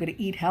that I'm going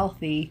to eat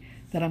healthy,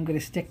 that I'm going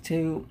to stick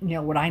to,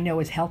 what I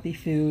know is healthy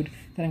food,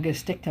 that I'm going to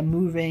stick to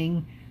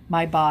moving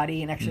my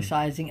body and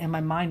exercising and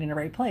my mind in the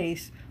right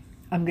place,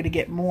 I'm going to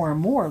get more and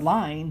more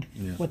aligned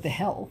with the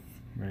health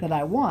that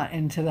I want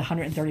and to the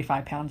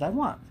 135 pounds I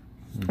want.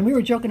 And we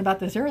were joking about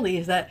this early,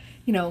 is that,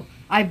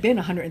 I've been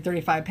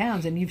 135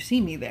 pounds and you've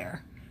seen me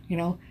there,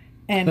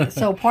 And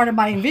so part of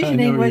my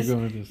envisioning was,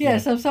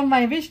 so some of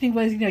my envisioning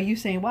was, you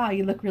saying, wow,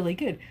 you look really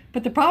good.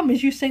 But the problem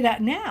is you say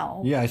that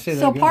now. Yeah, I say that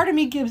So again. part of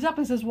me gives up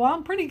and says, well,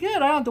 I'm pretty good.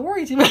 I don't have to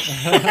worry too much.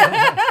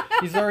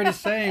 He's already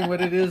saying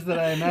what it is that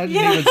I imagined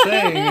he was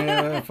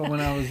saying from when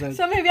I was at...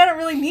 So maybe I don't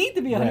really need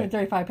to be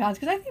 135 pounds,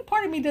 because I think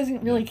part of me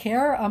doesn't really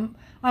care.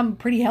 I'm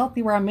pretty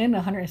healthy where I'm in the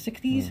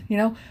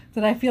 160s,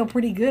 that I feel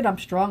pretty good. I'm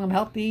strong. I'm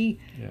healthy.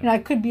 I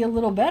could be a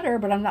little better,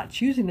 but I'm not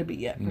choosing to be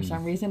yet for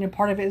some reason. And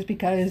part of it is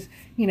because,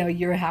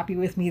 you're happy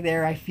with me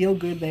there. I feel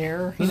good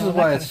there. This is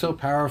why it's so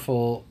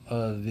powerful,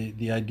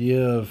 the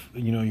idea of,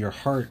 your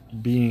heart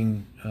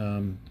being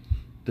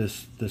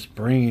this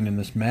brain and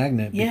this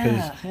magnet,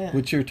 because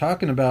what you're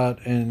talking about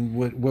and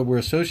what we're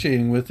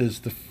associating with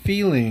is the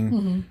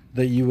feeling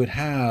that you would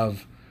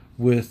have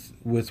with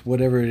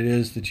whatever it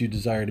is that you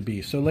desire to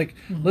be. So like,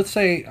 let's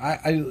say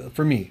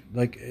for me,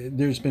 like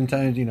there's been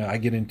times, I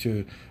get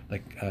into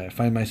like, I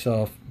find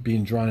myself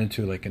being drawn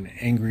into like an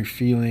angry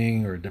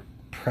feeling or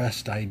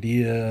depressed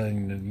idea,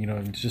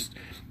 and just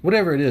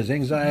whatever it is,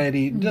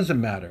 anxiety, it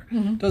doesn't matter.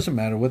 Doesn't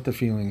matter what the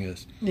feeling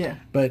is. Yeah.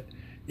 But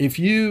if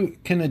you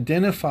can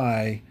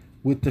identify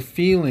with the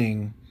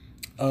feeling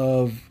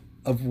of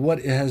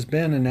what has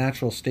been a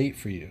natural state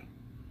for you.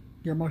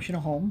 Your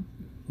emotional home?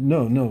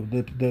 No,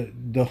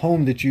 the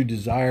home that you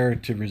desire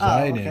to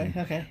reside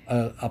in,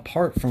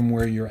 apart from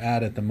where you're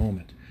at the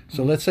moment.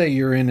 So let's say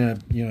you're in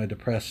a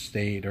depressed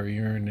state, or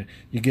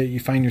you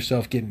find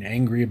yourself getting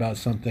angry about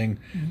something,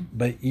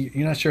 but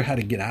you're not sure how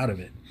to get out of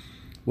it.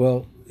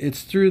 Well,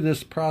 it's through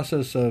this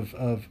process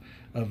of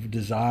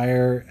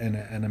desire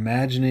and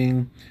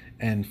imagining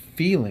and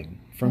feeling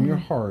from your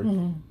heart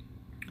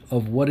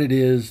of what it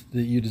is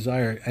that you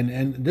desire.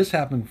 And this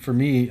happened for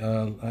me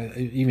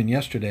even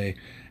yesterday.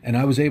 And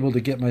I was able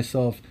to get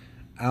myself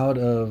out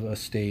of a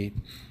state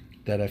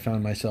that I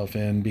found myself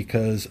in,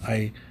 because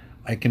I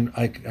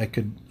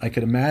could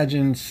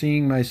imagine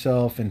seeing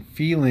myself and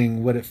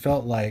feeling what it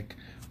felt like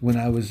when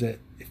I was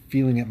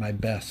feeling at my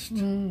best,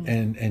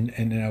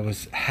 and I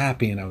was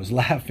happy and I was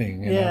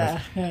laughing,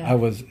 and I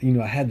was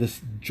I had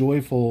this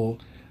joyful,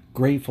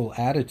 grateful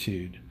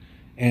attitude,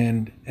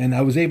 and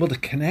I was able to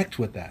connect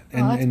with that.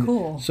 And that's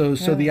cool. So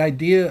the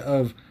idea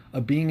of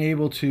being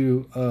able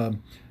to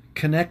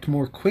connect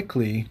more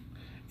quickly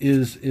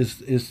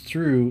is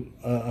through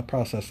a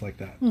process like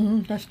that.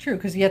 That's true,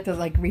 because you have to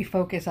like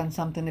refocus on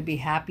something to be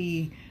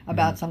happy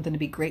about, something to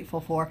be grateful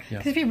for.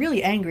 Because if you're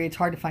really angry, it's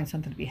hard to find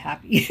something to be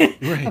happy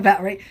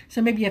about, right?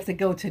 So maybe you have to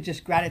go to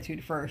just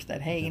gratitude first.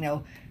 That hey,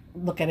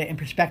 look at it in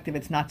perspective.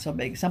 It's not so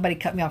big. Somebody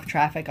cut me off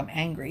traffic. I'm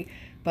angry,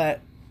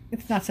 but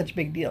it's not such a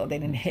big deal. They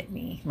didn't hit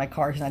me. My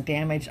car's not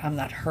damaged. I'm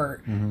not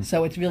hurt.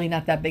 So it's really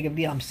not that big of a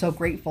deal. I'm so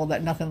grateful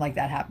that nothing like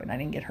that happened. I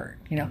didn't get hurt,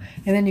 And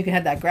then you can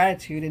have that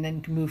gratitude, and then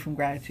you can move from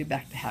gratitude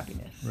back to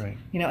happiness. Right.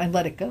 And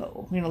let it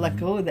go. Let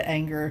go of the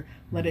anger.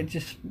 Let it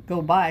just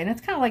go by. And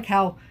that's kind of like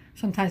how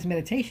sometimes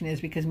meditation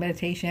is, because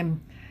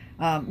meditation,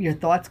 your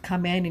thoughts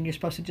come in and you're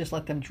supposed to just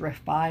let them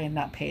drift by and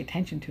not pay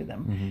attention to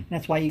them. And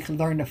that's why you can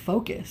learn to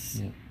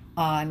focus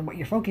on what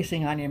you're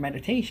focusing on in your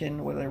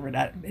meditation, whatever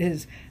that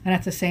is. And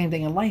that's the same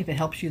thing in life. It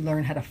helps you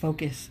learn how to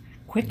focus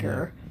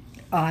quicker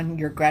on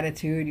your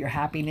gratitude, your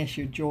happiness,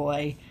 your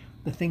joy,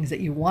 the things that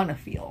you want to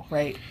feel,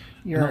 right?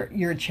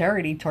 Your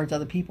charity towards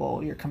other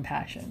people, your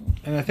compassion.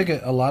 And I think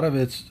a lot of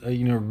it's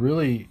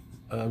really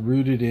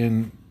rooted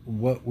in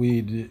what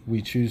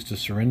we choose to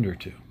surrender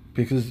to,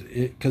 because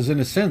in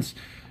a sense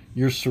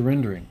you're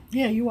surrendering.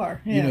 Yeah, you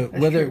are. Yeah,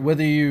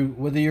 whether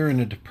you're in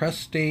a depressed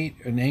state,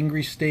 an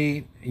angry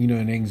state,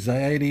 an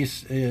anxiety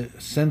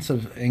sense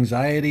of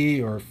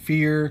anxiety or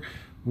fear,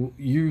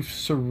 you've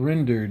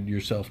surrendered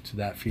yourself to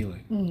that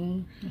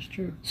feeling. That's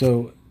true.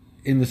 So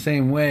in the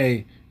same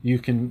way, you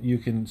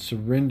can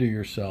surrender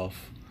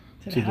yourself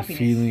to the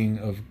feeling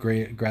of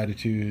great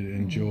gratitude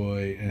and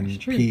joy and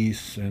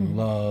peace and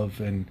love,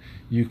 and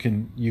you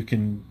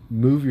can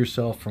move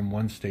yourself from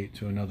one state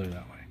to another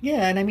that way.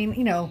 Yeah, and I mean,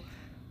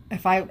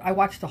 if I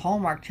watch the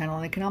Hallmark Channel,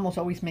 and it can almost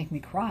always make me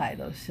cry,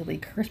 those silly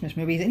Christmas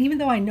movies. And even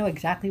though I know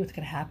exactly what's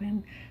going to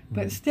happen,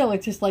 but still,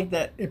 it's just like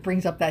that. It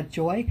brings up that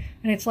joy.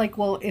 And it's like,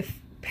 well, if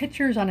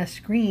pictures on a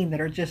screen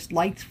that are just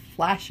lights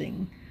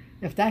flashing,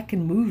 if that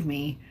can move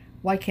me,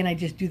 why can't I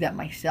just do that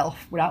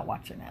myself without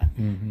watching that?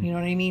 You know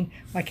what I mean?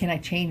 Why can't I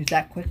change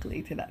that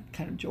quickly to that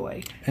kind of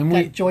joy? And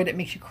that joy that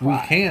makes you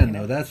cry. We can,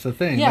 though. That's the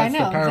thing. Yeah, that's I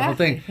know, the powerful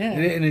exactly.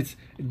 thing. Yeah. And it's,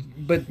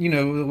 but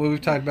what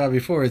we've talked about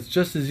before, it's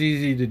just as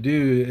easy to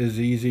do as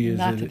it is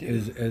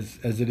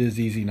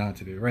easy not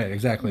to do. Right?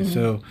 Exactly.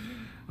 So,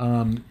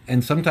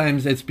 and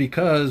sometimes it's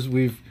because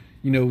we've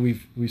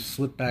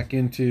slipped back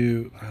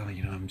into,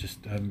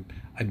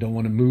 I don't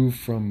want to move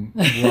from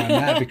where I'm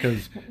at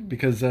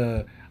because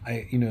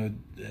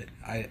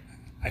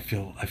I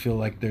feel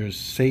like there's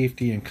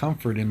safety and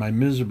comfort in my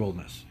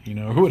miserableness,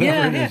 or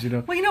whatever it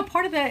is, Well,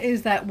 part of that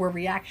is that we're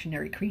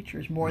reactionary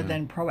creatures more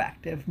than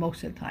proactive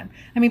most of the time.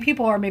 I mean,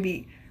 people are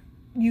maybe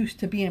used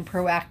to being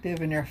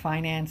proactive in their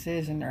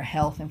finances and their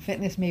health and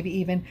fitness, maybe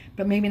even,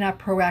 but maybe not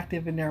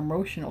proactive in their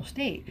emotional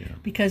state,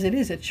 because it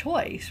is a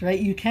choice, right?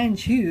 You can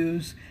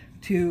choose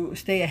to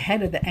stay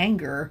ahead of the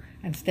anger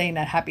and stay in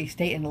that happy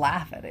state and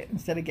laugh at it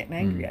instead of getting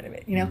angry out of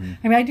it. I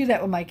mean, I do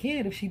that with my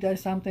kid. If she does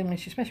something,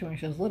 especially when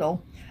she was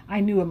little, I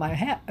knew in my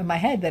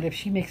head that if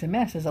she makes a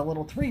mess as a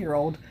little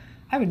 3-year-old,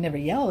 I would never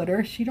yell at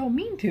her. She don't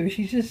mean to.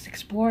 She's just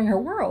exploring her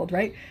world,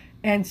 right?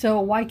 And so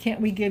why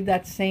can't we give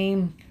that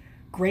same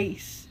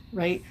grace,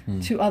 right,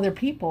 to other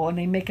people? And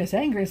they make us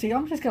angry and say,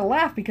 I'm just going to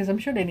laugh because I'm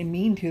sure they didn't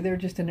mean to. They're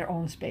just in their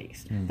own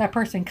space. That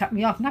person cut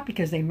me off, not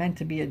because they meant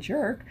to be a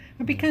jerk,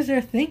 but because they're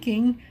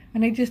thinking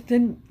and they just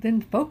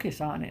didn't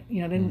focus on it.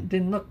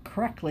 Didn't look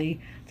correctly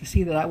to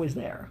see that I was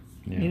there.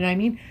 You know what I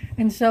mean?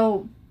 And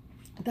so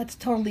that's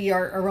totally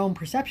our own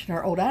perception,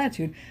 our old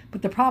attitude.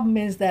 But the problem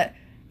is that,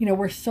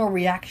 we're so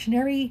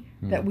reactionary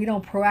that we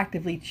don't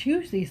proactively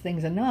choose these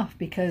things enough,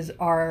 because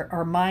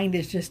our mind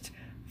is just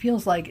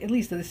feels like, at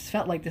least this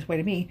felt like this way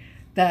to me,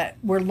 that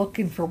we're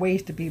looking for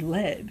ways to be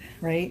led,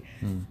 right?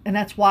 And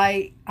that's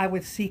why I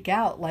would seek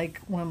out like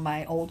one of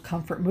my old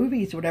comfort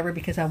movies or whatever,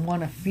 because I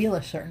want to feel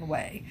a certain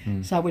way.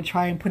 So I would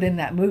try and put in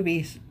that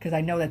movie because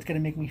I know that's going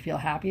to make me feel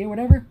happy or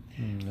whatever.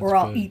 Or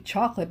I'll eat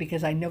chocolate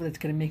because I know that's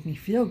going to make me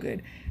feel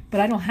good. But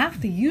I don't have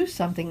to use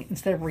something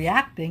instead of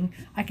reacting.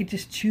 I could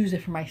just choose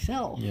it for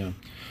myself.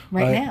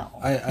 Now.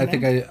 I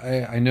think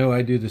I know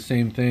I do the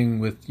same thing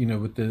with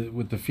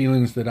with the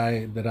feelings that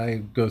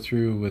I go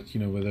through with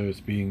whether it's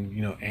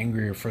being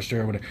angry or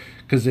frustrated or whatever,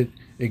 because it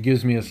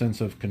gives me a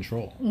sense of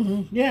control.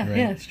 Yeah, right?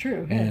 yeah, it's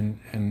true. Yeah.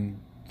 And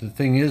the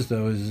thing is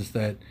though is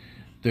that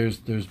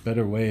there's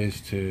better ways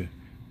to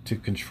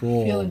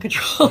control, feel in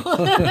control,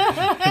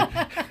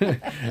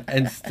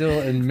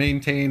 and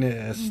maintain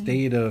a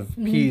state of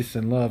peace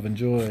and love and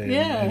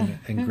joy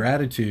and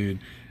gratitude.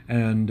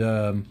 And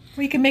well,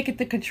 you can make it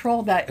the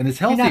control that, and it's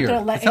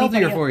healthier. It's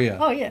healthier for you.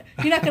 Oh yeah,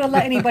 you're not going to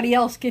let anybody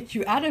else get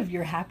you out of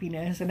your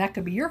happiness, and that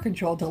could be your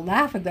control to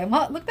laugh at them.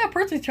 Oh, look, that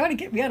person's trying to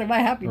get me out of my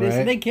happiness,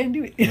 and they can't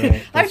do it.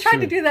 Right. I've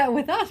tried to do that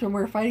with us when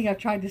we're fighting. I've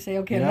tried to say,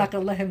 okay, I'm not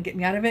going to let him get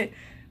me out of it,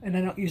 and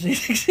I don't usually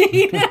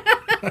succeed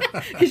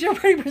because you're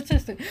pretty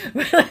persistent.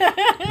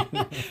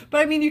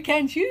 But I mean, you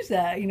can choose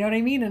that, you know what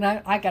I mean? And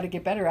I got to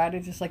get better at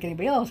it just like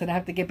anybody else. And I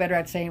have to get better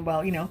at saying,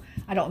 well,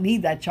 I don't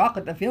need that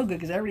chocolate to feel good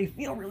because I already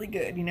feel really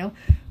good,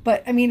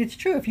 But I mean, it's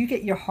true. If you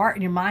get your heart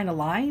and your mind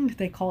aligned,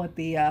 they call it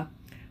the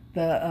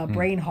the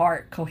brain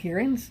heart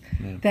coherence,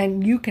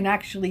 then you can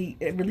actually,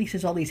 it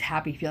releases all these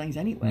happy feelings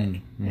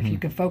anyway. If you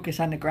can focus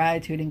on the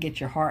gratitude and get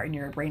your heart and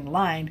your brain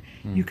aligned,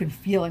 you can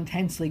feel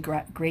intensely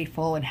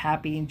grateful and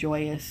happy and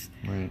joyous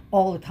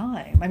all the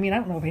time. I mean, I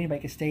don't know if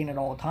anybody can stay in it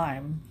all the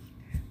time.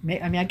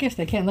 I mean, I guess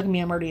they can. Look at me,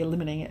 I'm already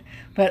eliminating it.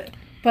 But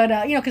you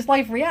know, because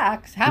life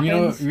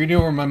happens. You know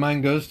where my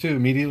mind goes to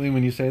immediately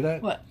when you say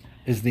that? What?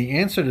 Is the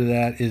answer to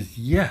that is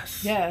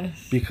yes.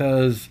 Yes.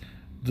 Because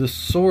the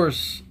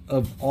source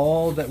of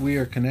all that we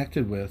are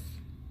connected with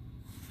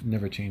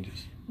never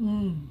changes.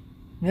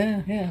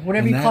 Yeah.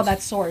 Whatever you call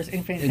that source,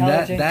 infinite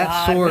intelligence, that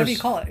God, source, whatever you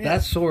call it.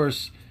 That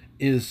source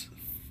is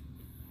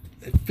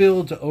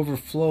filled to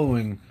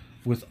overflowing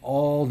with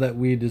all that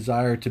we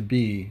desire to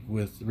be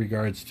with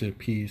regards to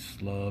peace,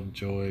 love,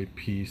 joy,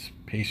 peace,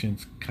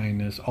 patience,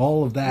 kindness.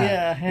 All of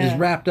that is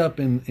wrapped up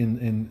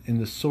in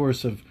the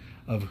source of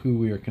who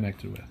we are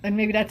connected with. And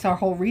maybe that's our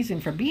whole reason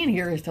for being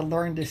here, is to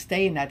learn to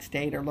stay in that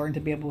state, or learn to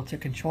be able to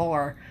control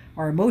our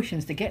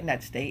emotions to get in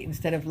that state,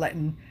 instead of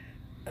letting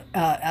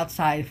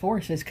outside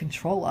forces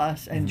control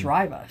us and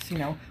drive us. You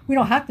know, we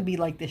don't have to be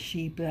like the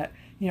sheep that,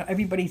 you know,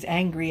 everybody's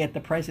angry at the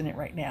president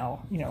right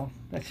now. You know,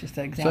 that's just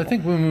an example. So I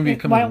think when we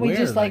become why don't we aware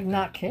just like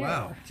not care?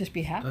 Wow, just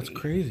be happy. That's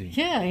crazy.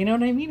 Yeah, you know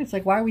what I mean? It's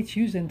like, why are we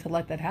choosing to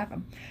let that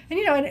happen? And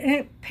you know, and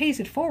it pays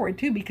it forward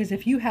too, because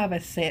if you have a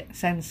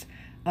sense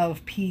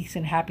of peace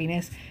and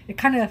happiness, it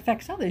kind of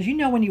affects others. You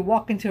know, when you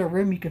walk into a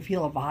room, you can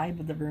feel a vibe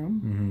of the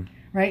room,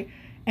 right?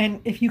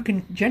 And if you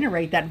can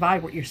generate that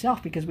vibe with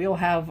yourself, because we all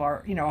have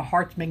our, you know, our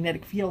heart's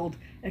magnetic field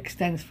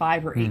extends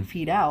 5 or 8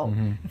 feet out.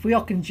 If we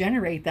all can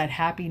generate that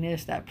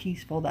happiness, that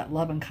peaceful, that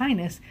love and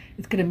kindness,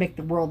 it's going to make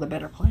the world a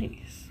better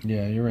place.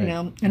 Yeah, you're right. You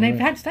know, and they've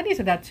had studies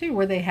of that too,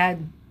 where they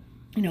had,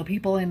 you know,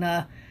 people in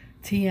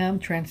TM,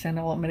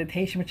 Transcendental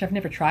Meditation, which I've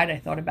never tried. I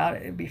thought about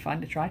it. It'd be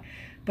fun to try.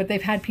 But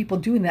they've had people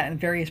doing that in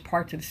various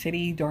parts of the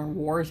city during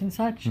wars and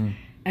such.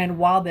 And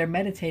while they're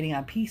meditating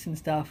on peace and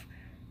stuff,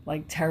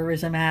 like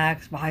terrorism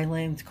acts,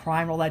 violence,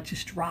 crime, all that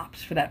just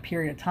drops for that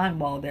period of time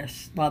while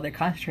they're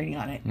concentrating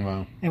on it.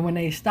 Wow. And when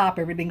they stop,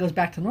 everything goes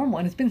back to normal.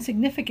 And it's been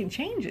significant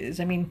changes.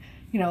 I mean,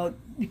 you know,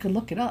 you can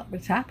look it up.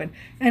 It's happened.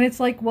 And it's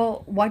like,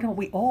 well, why don't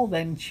we all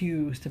then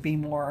choose to be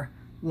more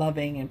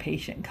loving and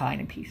patient, kind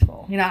and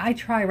peaceful? You know, I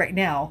try right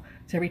now,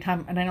 so every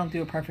time, and I don't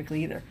do it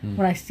perfectly either,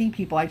 when I see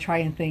people, I try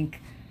and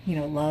think, you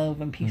know,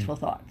 love and peaceful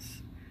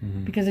thoughts,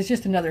 because it's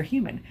just another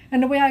human.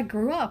 And the way I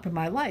grew up in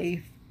my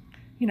life,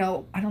 you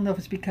know, I don't know if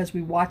it's because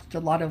we watched a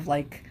lot of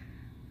like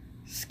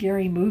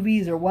scary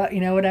movies or what,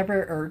 you know,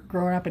 whatever, or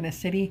growing up in a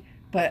city,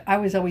 but I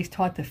was always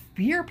taught to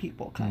fear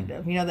people, kind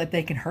of, you know, that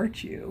they can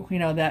hurt you, you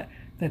know, that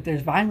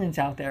there's violence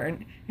out there.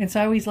 And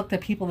so I always looked at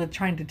people that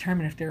try and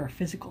determine if they're a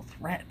physical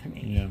threat to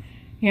me. Yeah.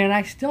 You know, and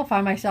I still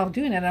find myself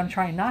doing that, and I'm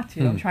trying not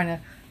to. I'm trying to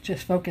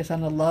just focus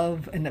on the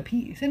love and the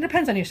peace. It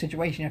depends on your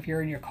situation. If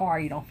you're in your car,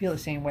 you don't feel the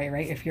same way,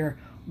 right? If you're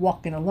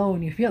walking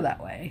alone, you feel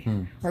that way.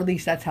 Or at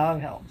least that's how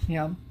I've felt, you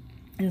know?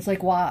 And it's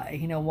like, why?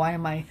 You know, why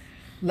am I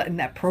letting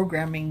that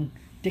programming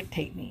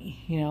dictate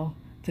me, you know,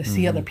 to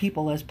see other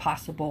people as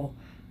possible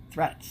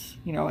threats,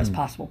 you know, as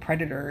possible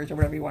predators or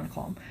whatever you want to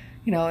call them,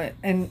 you know?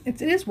 And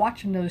it is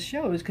watching those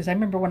shows, because I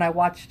remember when I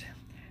watched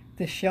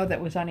this show that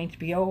was on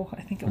HBO,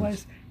 I think it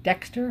was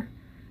Dexter.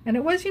 And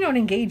it was, you know, an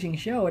engaging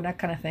show and that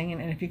kind of thing.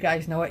 And if you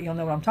guys know it, you'll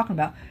know what I'm talking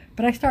about.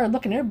 But I started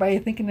looking at everybody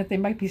thinking that they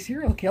might be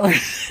serial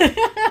killers.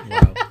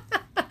 Wow.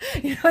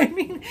 You know what I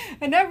mean?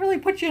 And that really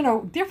puts you in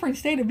a different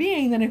state of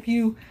being than if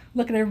you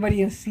look at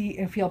everybody and see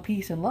and feel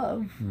peace and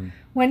love.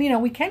 When, you know,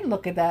 we can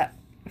look at that,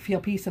 feel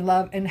peace and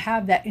love, and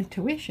have that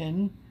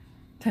intuition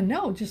to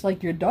know, just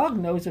like your dog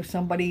knows if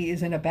somebody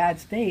is in a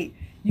bad state,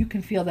 you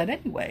can feel that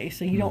anyway.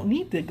 So you don't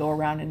need to go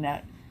around in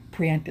that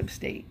preemptive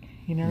state.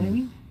 You know what I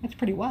mean? That's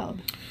pretty wild.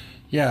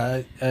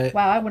 Yeah.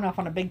 Wow, I went off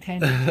on a big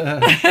tangent.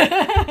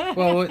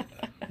 Well,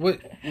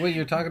 what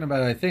you're talking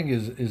about, I think,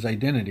 is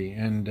identity,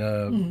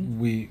 and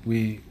we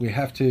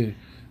have to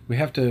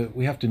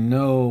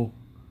know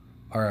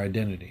our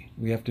identity.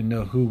 We have to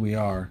know who we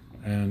are,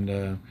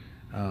 and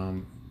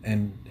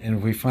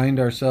if we find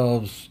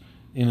ourselves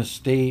in a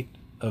state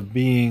of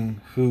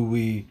being who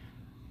we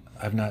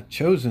have not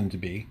chosen to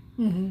be,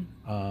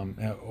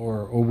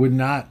 or would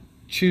not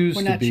choose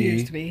to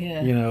be,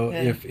 yeah. You know,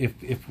 yeah.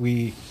 if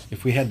we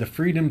had the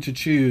freedom to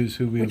choose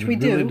who we Which would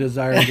we really do.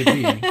 desire to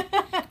be,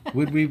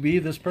 would we be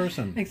this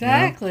person?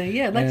 Exactly. You know?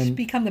 Yeah. Let's And-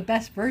 become the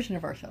best version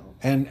of ourselves.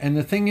 And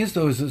the thing is,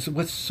 though, is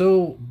what's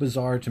so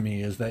bizarre to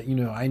me is that, you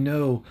know, I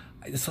know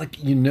it's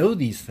like, you know,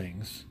 these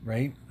things,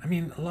 right? I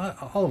mean,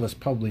 all of us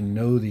probably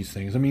know these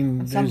things. I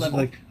mean, some there's level.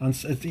 like,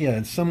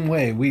 in some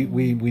way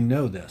we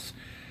know this,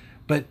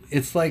 but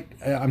it's like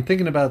I'm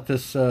thinking about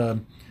this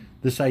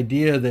this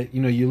idea that, you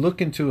know, you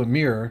look into a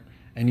mirror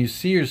and you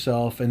see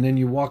yourself, and then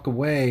you walk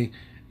away,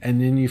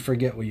 and then you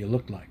forget what you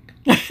look like.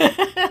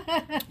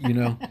 You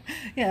know,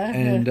 Yeah.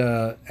 and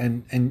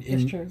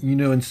That's true. you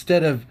know,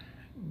 instead of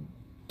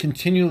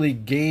continually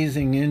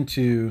gazing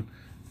into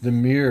the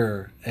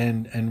mirror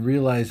and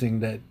realizing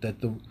that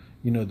the,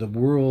 you know, the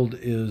world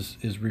is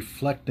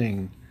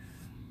reflecting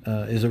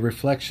is a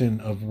reflection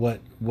of what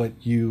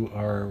you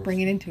are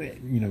bringing into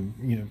it.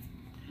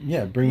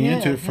 Bringing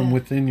into it from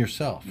within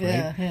yourself,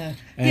 right? Yeah.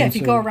 And if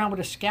you so- go around with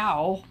a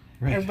scowl,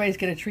 Right. everybody's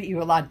going to treat you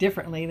a lot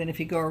differently than if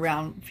you go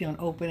around feeling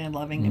open and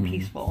loving and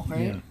peaceful,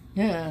 right?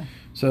 Yeah.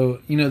 So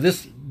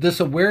this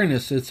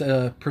awareness, it's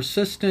a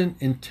persistent,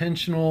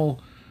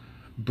 intentional,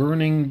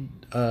 burning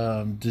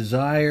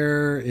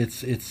desire.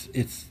 It's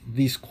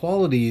these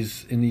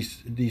qualities and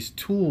these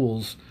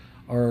tools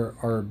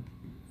are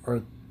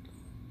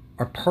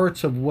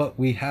parts of what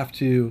we have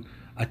to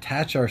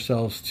attach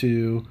ourselves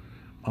to,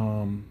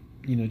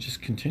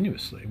 just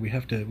continuously. We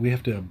have to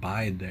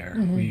abide there.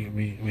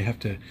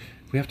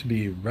 We have to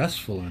be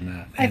restful in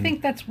that. I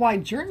think that's why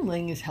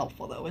journaling is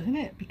helpful, though, isn't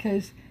it?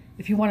 Because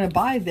if you want to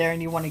abide there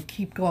and you want to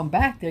keep going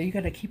back there, you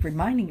got to keep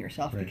reminding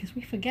yourself, Right. because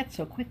we forget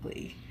so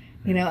quickly,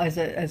 as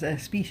a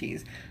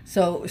species.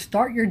 So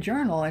start your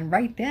journal and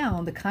write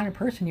down the kind of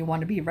person you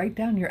want to be. Write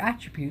down your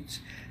attributes,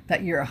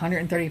 that you're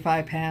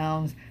 135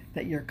 pounds,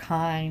 that you're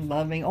kind,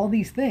 loving, all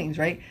these things,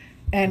 right?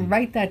 And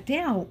write that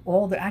down,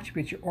 all the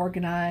attributes. You're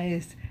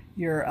organized,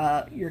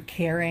 you're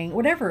caring,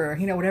 whatever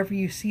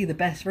you see, the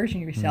best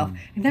version of yourself.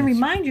 And then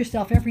remind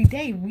yourself every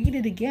day, read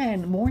it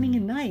again, morning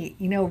and night,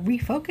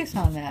 refocus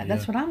on that.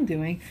 That's what I'm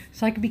doing,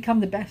 so I can become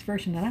the best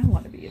version that I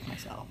want to be of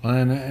myself.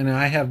 And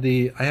I have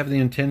the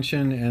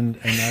intention, and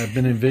I've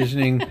been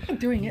envisioning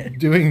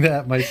doing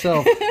that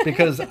myself,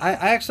 because I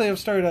actually have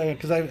started,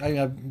 because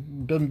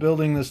I've been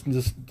building this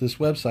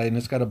website, and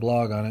it's got a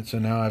blog on it. So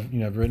now I've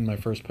written my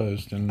first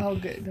post, and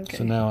Good. Okay.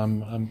 so now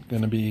I'm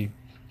going to be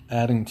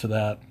adding to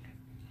that.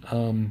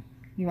 You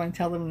want to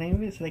tell them the name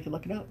of it so they can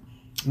look it up?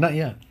 Not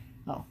yet.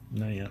 Oh,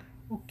 Not yet.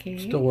 okay.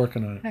 Still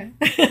working on it.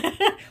 Okay.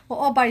 Well,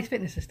 All Bodies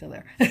Fitness is still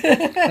there.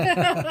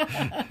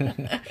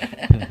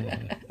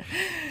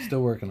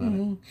 Still working on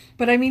it.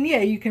 But I mean,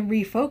 you can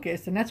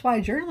refocus, and that's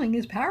why journaling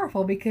is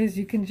powerful, because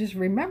you can just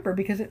remember,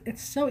 because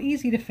it's so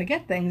easy to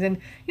forget things. And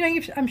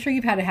I'm sure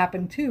you've had it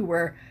happen too,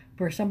 where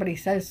somebody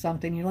says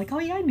something, you're like, oh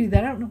yeah, I knew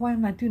that. I don't know why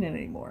I'm not doing it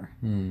anymore.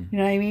 You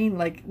know what I mean?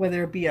 Like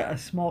whether it be a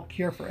small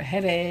cure for a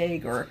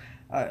headache or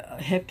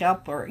a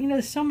hiccup, or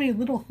there's so many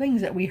little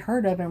things that we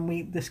heard of and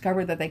we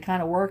discovered that they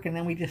kind of work, and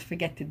then we just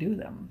forget to do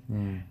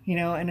them.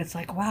 And it's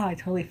like, wow, I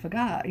totally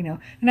forgot. And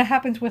that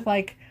happens with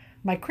like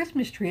my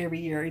Christmas tree every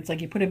year. It's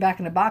like you put it back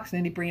in the box and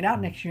then you bring it out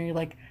next year and you're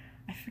like,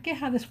 I forget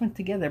how this went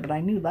together, but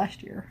I knew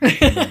last year.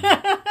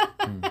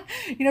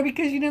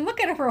 Because you didn't look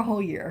at it for a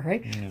whole year,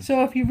 right?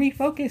 So if you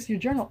refocus your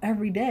journal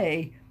every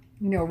day,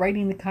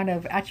 writing the kind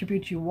of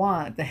attributes you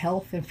want, the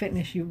health and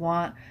fitness you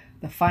want,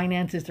 the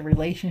finances, the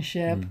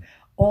relationship,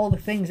 all the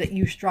things that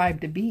you strive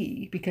to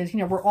be, because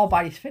we're all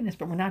bodies fitness,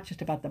 but we're not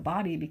just about the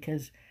body,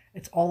 because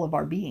it's all of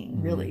our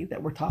being really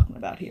that we're talking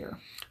about here.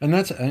 And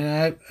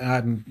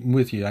I'm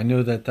with you. I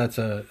know that's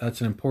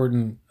an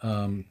important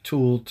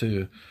tool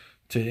to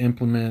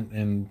implement,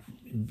 and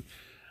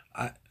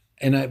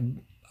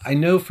I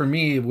know for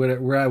me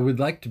where I would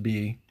like to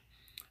be,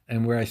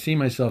 and where I see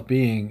myself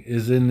being,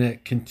 is in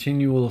that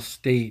continual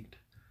state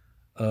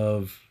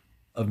of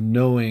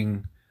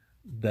knowing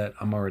that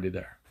I'm already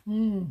there.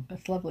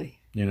 That's lovely.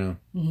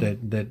 That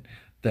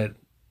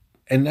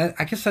and that,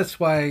 I guess that's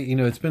why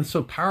it's been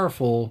so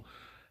powerful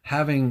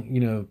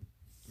having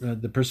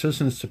the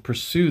persistence to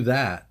pursue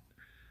that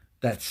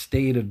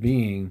state of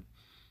being,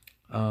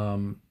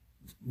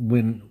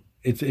 when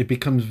it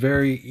becomes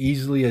very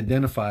easily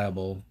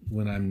identifiable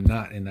when I'm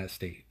not in that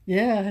state.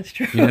 Yeah, that's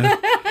true. And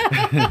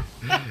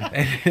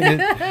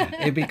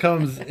it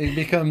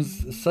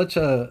becomes such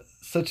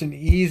an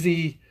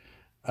easy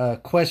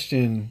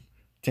question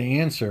to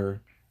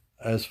answer,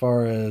 as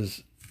far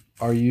as,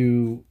 are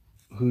you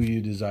who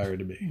you desire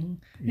to be?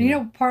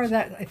 Part of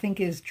that, I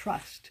think, is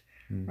trust,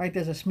 right?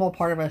 There's a small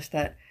part of us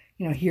that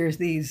hears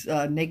these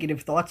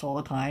negative thoughts all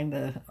the time,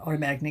 the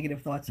automatic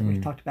negative thoughts that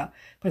we've talked about,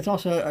 but it's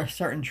also a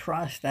certain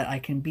trust that I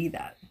can be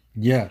that.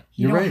 Yeah,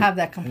 you don't right. have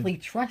that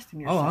complete trust in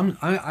yourself.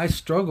 I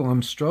struggle.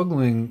 I'm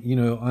struggling.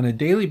 On a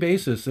daily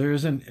basis. There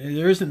isn't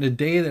a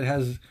day that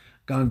has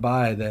gone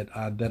by that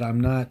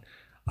I'm not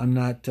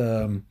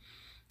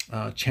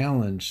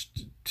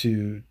challenged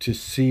to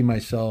see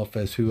myself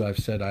as who I've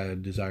said I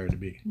desire to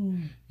be.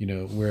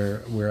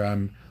 Where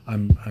I'm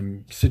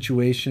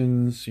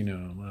situations.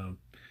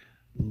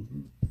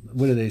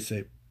 What do they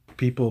say?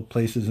 People,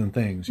 places, and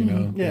things.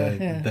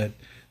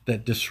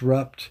 That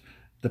disrupt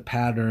the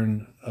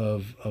pattern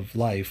of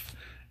life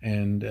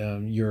and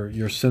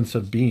your sense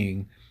of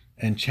being,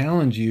 and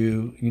challenge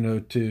you,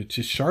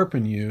 to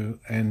sharpen you,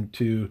 and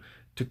to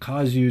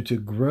cause you to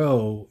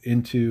grow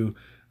into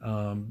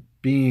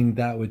being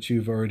that which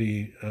you've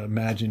already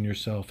imagined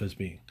yourself as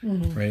being,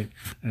 right?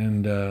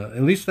 And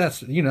at least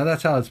that's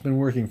how it's been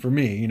working for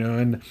me,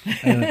 and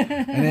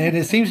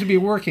it seems to be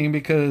working,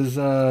 because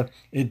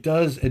it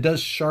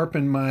does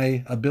sharpen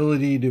my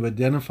ability to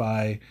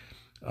identify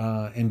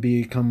and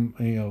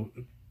become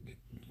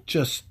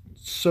just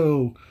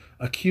so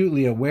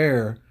acutely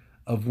aware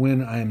of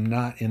when I'm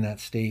not in that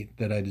state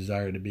that I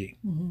desire to be.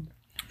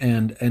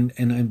 And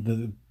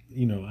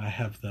I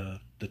have the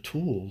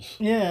tools.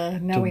 Yeah,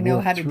 now to we know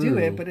work how to do through.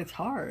 it, but it's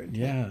hard.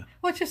 Yeah.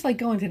 Well, it's just like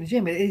going to the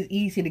gym. It is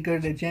easy to go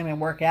to the gym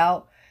and work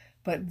out,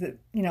 but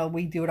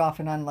we do it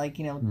often on like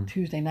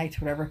Tuesday nights,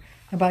 or whatever.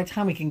 And by the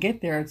time we can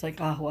get there, it's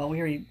like, oh well, we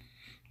already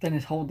done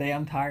this whole day.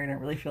 I'm tired. I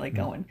don't really feel like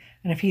going.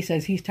 And if he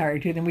says he's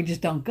tired too, then we just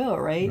don't go,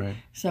 right?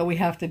 So we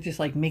have to just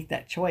like make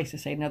that choice to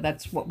say, no,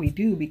 that's what we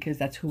do because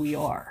that's who we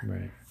are.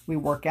 Right. We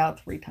work out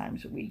 3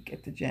 times a week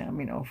at the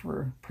gym,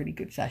 for pretty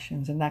good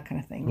sessions and that kind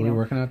of thing. Are you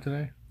working out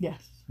today?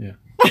 Yes. Yeah.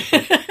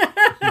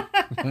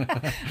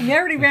 I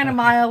already ran a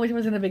mile, which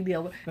wasn't a big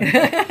deal. But,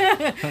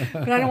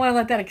 but I don't want to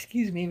let that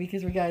excuse me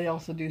because we got to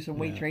also do some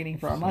weight training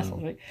for our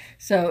muscles, right?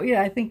 So,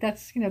 I think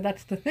that's,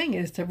 that's the thing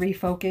is to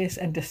refocus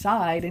and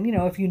decide. And,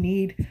 if you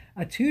need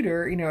a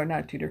tutor, or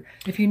not a tutor,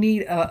 if you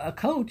need a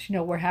coach,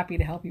 we're happy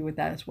to help you with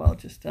that as well.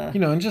 Just,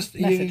 and just,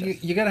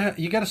 you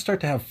gotta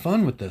start to have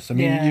fun with this. I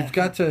mean, you've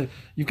got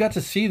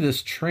to see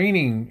this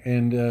training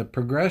and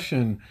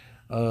progression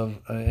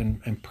of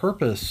and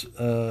purpose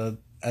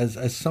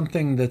as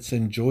something that's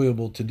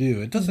enjoyable to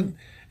do. It doesn't.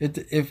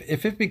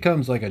 If it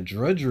becomes like a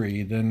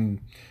drudgery,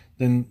 then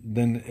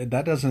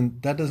that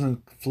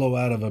doesn't flow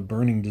out of a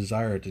burning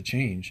desire to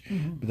change.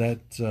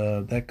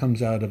 That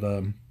comes out of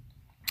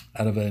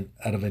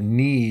a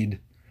need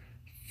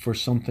for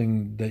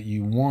something that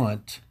you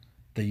want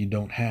that you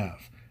don't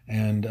have.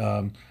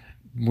 And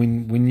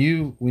when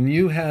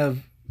you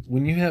have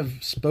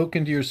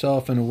spoken to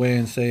yourself in a way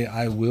and say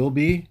I will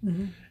be.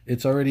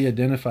 It's already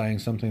identifying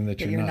something that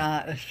you're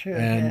not. That's true.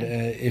 And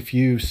if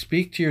you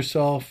speak to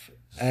yourself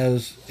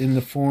as in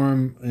the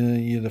form,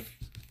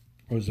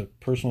 what is it,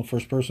 personal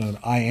first person of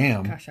I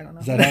am. Gosh, I don't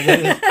know. Is that how that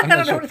is? I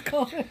don't know what it's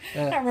called.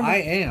 I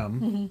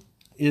am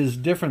is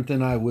different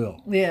than I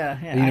will. Yeah.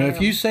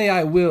 If you say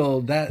I will,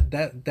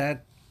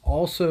 that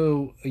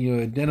also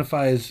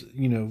identifies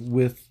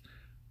with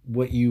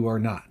what you are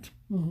not.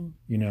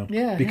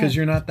 Because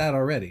you're not that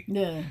already.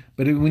 Yeah.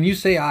 But when you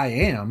say I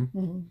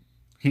am,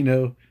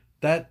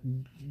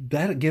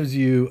 that gives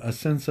you a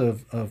sense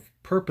of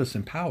purpose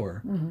and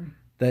power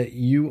that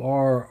you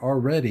are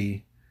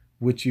already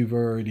what you've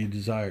already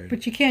desired.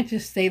 But you can't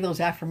just say those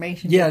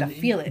affirmations. You have to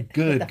feel it.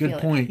 Good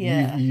point.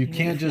 Yeah, you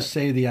can't just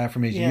say the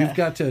affirmation. Yeah.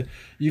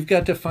 You've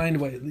got to find a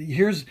way.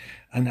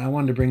 And I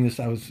wanted to bring this.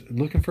 I was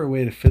looking for a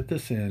way to fit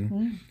this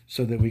in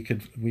so that we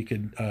could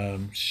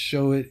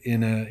show it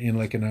in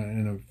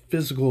a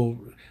physical,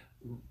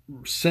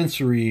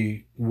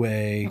 sensory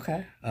way.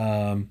 Okay.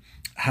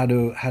 How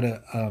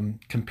to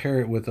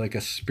compare it with like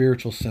a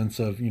spiritual sense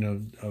of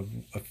of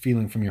a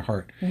feeling from your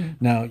heart.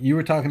 Now you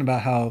were talking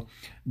about how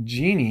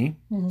Jeannie,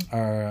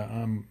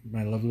 our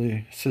my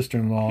lovely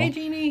sister-in-law.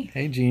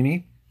 Hey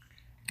Jeannie.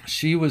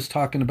 She was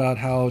talking about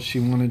how she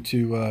wanted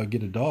to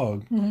get a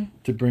dog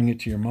to bring it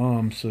to your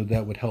mom so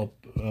that would help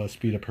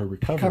speed up her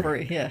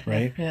recovery. Yeah.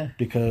 Right. Yeah.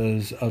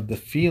 Because of the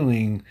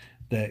feeling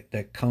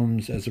that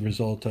comes as a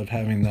result of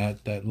having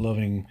that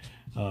loving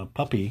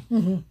puppy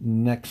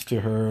next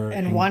to her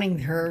and wanting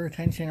her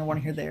attention and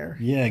wanting her there.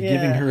 Yeah,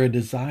 giving her a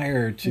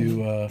desire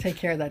to take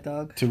care of that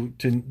dog. To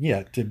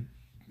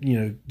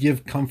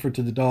give comfort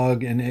to the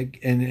dog and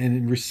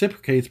it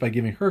reciprocates by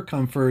giving her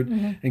comfort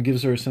and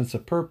gives her a sense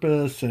of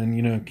purpose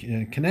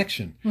and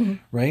connection,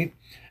 right?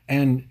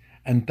 And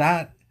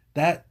that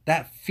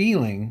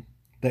feeling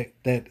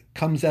that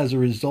comes as a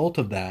result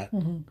of that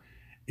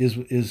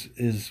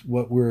is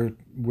what we're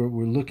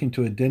looking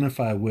to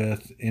identify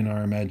with in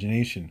our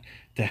imagination,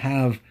 to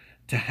have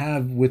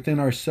within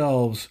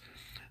ourselves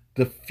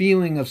the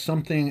feeling of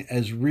something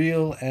as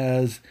real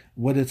as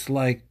what it's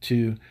like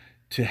to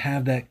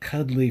have that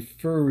cuddly,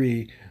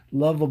 furry,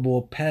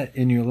 lovable pet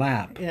in your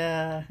lap.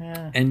 Yeah.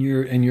 And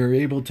you're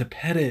able to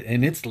pet it,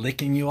 and it's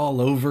licking you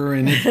all over,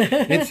 and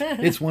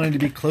it's wanting to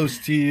be close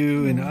to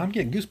you, and I'm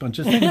getting goosebumps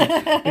just thinking.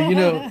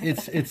 But,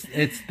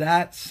 it's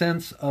that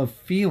sense of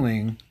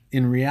feeling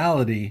in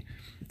reality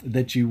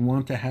that you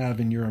want to have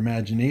in your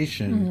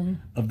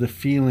imagination of the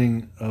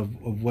feeling of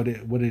what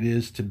it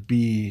is to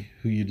be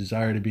who you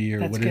desire to be, or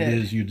that's what good. It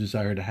is you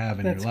desire to have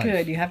in your life. That's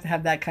good. You have to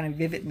have that kind of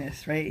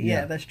vividness, right?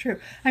 Yeah, that's true.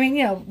 I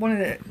mean, one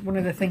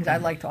of the things I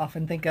like to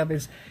often think of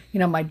is,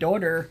 my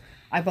daughter,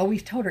 I've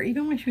always told her,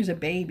 even when she was a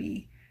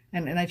baby,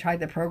 and I tried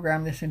to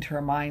program this into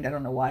her mind, I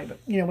don't know why, but,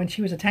 when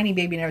she was a tiny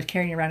baby and I was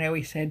carrying her around, I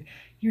always said,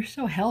 you're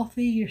so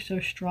healthy, you're so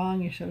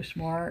strong, you're so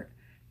smart,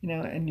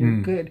 and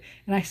you're good.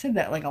 And I said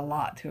that like a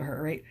lot to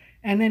her, right?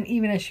 And then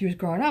even as she was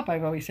growing up,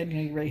 I've always said,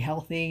 you're really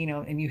healthy,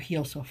 and you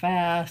heal so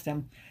fast.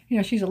 And,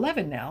 she's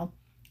 11 now,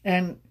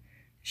 and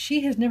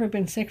she has never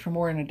been sick for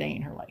more than a day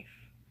in her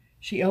life.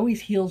 She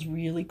always heals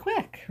really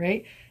quick,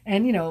 right?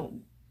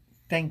 And,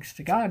 thanks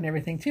to God and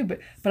everything too. But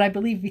I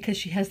believe because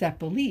she has that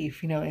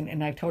belief,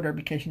 and I've told her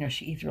because,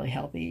 she eats really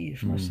healthy,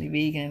 she's mostly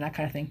vegan and that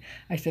kind of thing.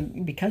 I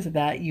said, because of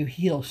that, you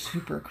heal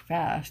super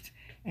fast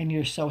and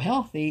you're so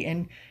healthy.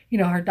 And,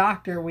 her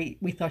doctor, we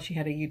thought she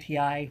had a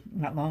UTI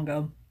not long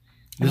ago.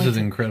 This is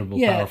an incredible,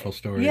 powerful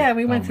story. Yeah,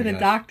 we went to the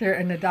doctor,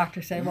 and the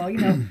doctor said, well, you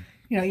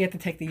have to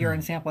take the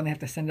urine sample and they have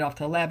to send it off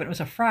to the lab. And it was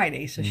a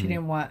Friday, so she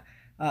didn't want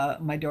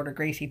my daughter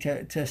Gracie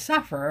to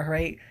suffer,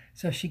 right?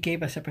 So she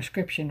gave us a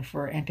prescription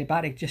for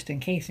antibiotic just in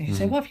case. And she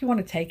said, well, if you want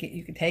to take it,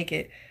 you can take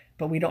it.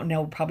 But we don't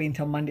know probably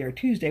until Monday or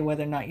Tuesday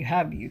whether or not you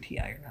have UTI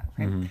or not,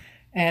 right?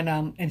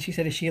 And she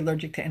said, is she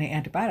allergic to any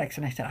antibiotics?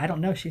 And I said, I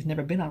don't know. She's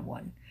never been on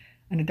one.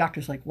 And the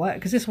doctor's like, what?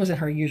 Because this wasn't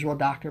her usual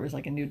doctor. It was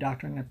like a new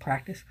doctor in the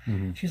practice.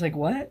 She's like,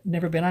 what?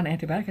 Never been on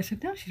antibiotics? I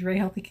said, no, she's a very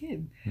healthy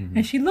kid.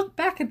 And she looked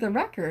back at the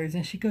records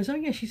and she goes, oh,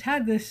 yeah, she's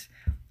had this,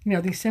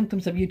 these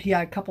symptoms of UTI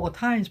a couple of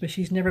times, but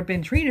she's never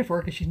been treated for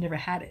it because she's never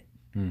had it.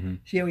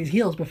 She always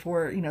heals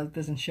before, it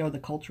doesn't show the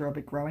culture of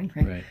it growing,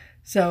 right?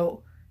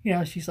 So,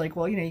 she's like,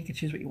 well, you can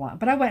choose what you want.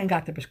 But I went and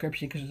got the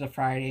prescription because it was a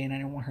Friday and I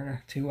didn't want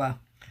her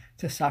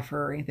to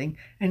suffer or anything.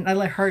 And I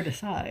let her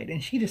decide.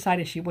 And she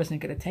decided she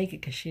wasn't going to take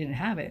it because she didn't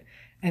have it.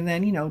 And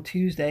then,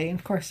 Tuesday, and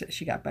of course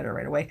she got better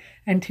right away.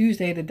 And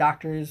Tuesday, the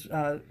doctor's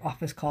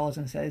office calls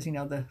and says,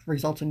 the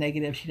results are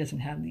negative. She doesn't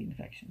have the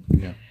infection.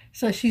 Yeah.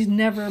 So she's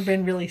never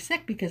been really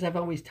sick because I've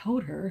always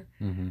told her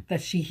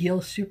that she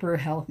heals super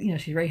healthy.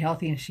 She's very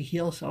healthy and she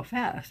heals so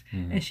fast.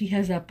 And she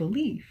has that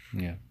belief.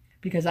 Yeah.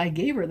 Because I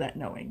gave her that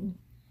knowing.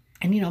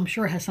 And, I'm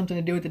sure it has something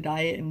to do with the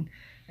diet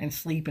and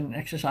sleep and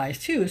exercise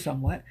too,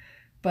 somewhat.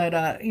 But,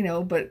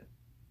 but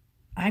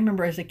I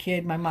remember as a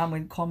kid, my mom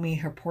would call me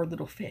her poor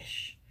little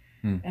fish.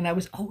 And I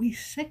was always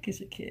sick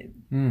as a kid.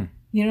 You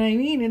know what I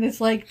mean? And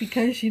it's like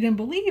because she didn't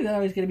believe that I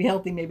was going to be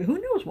healthy, maybe.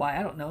 Who knows why?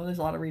 I don't know. There's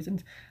a lot of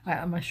reasons.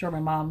 I'm not sure my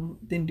mom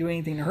didn't do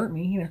anything to hurt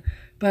me,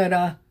 But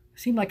it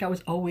seemed like I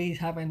was always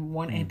having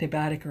one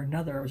antibiotic or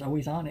another. I was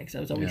always on it because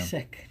I was always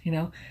sick,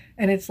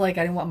 And it's like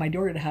I didn't want my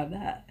daughter to have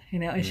that,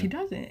 and she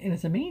doesn't. And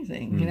it's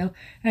amazing,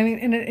 I mean,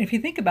 and if you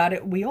think about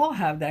it, we all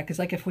have that because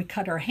like if we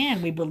cut our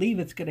hand, we believe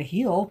it's going to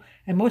heal.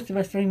 And most of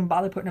us don't even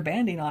bother putting a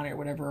Band-Aid on it or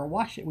whatever or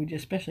wash it. We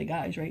just, especially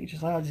guys, right? You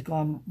just like, I'll just go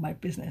on my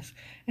business.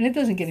 And it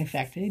doesn't get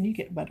infected and you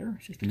get better.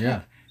 It's just a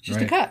cut. It's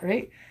just a cut,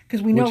 right?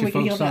 Because we know we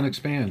can heal that.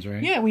 Expands,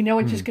 right? Yeah, we know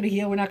it's just going to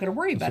heal. We're not going to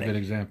worry about it. That's a good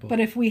example. But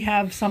if we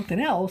have something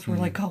else, we're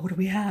like, oh, what do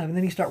we have? And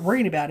then you start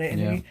worrying about it.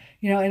 And,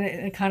 and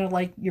it kind of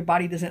like your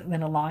body doesn't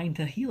then align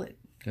to heal it.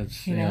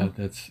 That's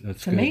it's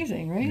good.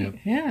 Amazing, right? Yep.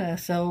 Yeah.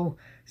 So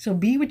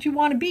be what you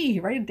want to be.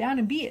 Write it down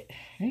and be it.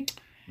 Right?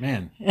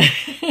 Man,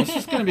 this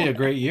is going to be a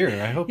great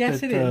year. I hope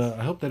it is.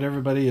 I hope that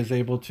everybody is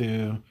able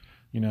to,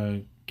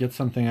 get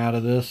something out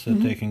of this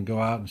that they can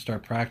go out and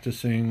start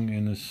practicing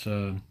in this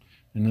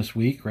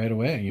week right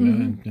away.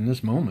 In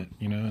this moment.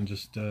 And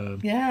just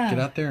get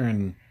out there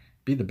and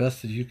be the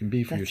best that you can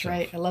be for yourself.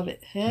 That's right. I love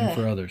it. Yeah. And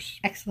for others.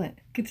 Excellent.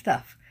 Good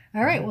stuff.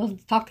 All right. We'll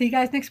talk to you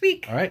guys next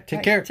week. All right.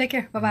 Take care. Take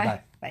care. Bye-bye.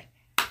 Bye. Bye.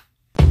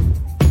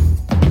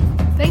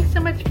 Thanks so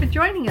much for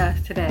joining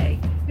us today.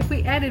 If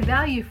we added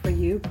value for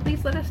you,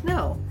 please let us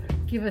know.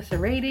 Give us a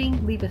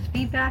rating, leave us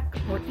feedback,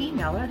 or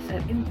email us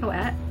at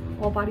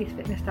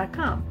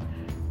info@allbodiesfitness.com.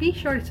 Be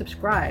sure to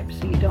subscribe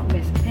so you don't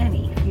miss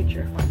any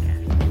future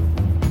podcasts.